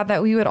 God,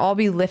 that we would all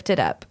be lifted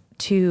up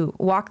to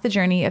walk the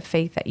journey of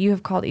faith that you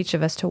have called each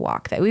of us to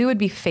walk, that we would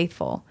be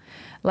faithful,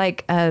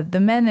 like the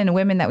men and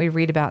women that we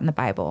read about in the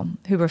Bible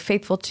who were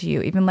faithful to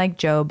you, even like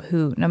Job,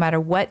 who no matter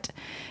what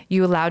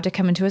you allowed to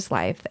come into his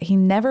life, he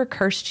never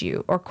cursed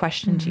you or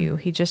questioned you.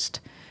 He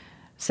just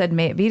said,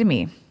 may it be to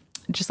me.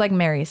 Just like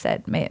Mary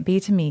said, may it be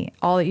to me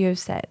all that you have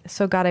said.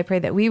 So God, I pray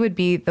that we would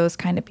be those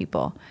kind of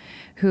people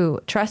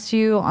who trust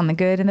you on the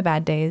good and the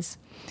bad days.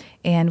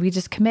 And we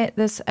just commit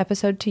this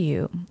episode to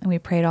you. And we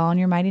pray it all in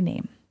your mighty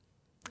name.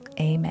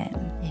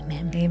 Amen.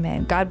 Amen.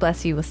 Amen. God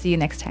bless you. We'll see you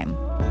next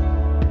time.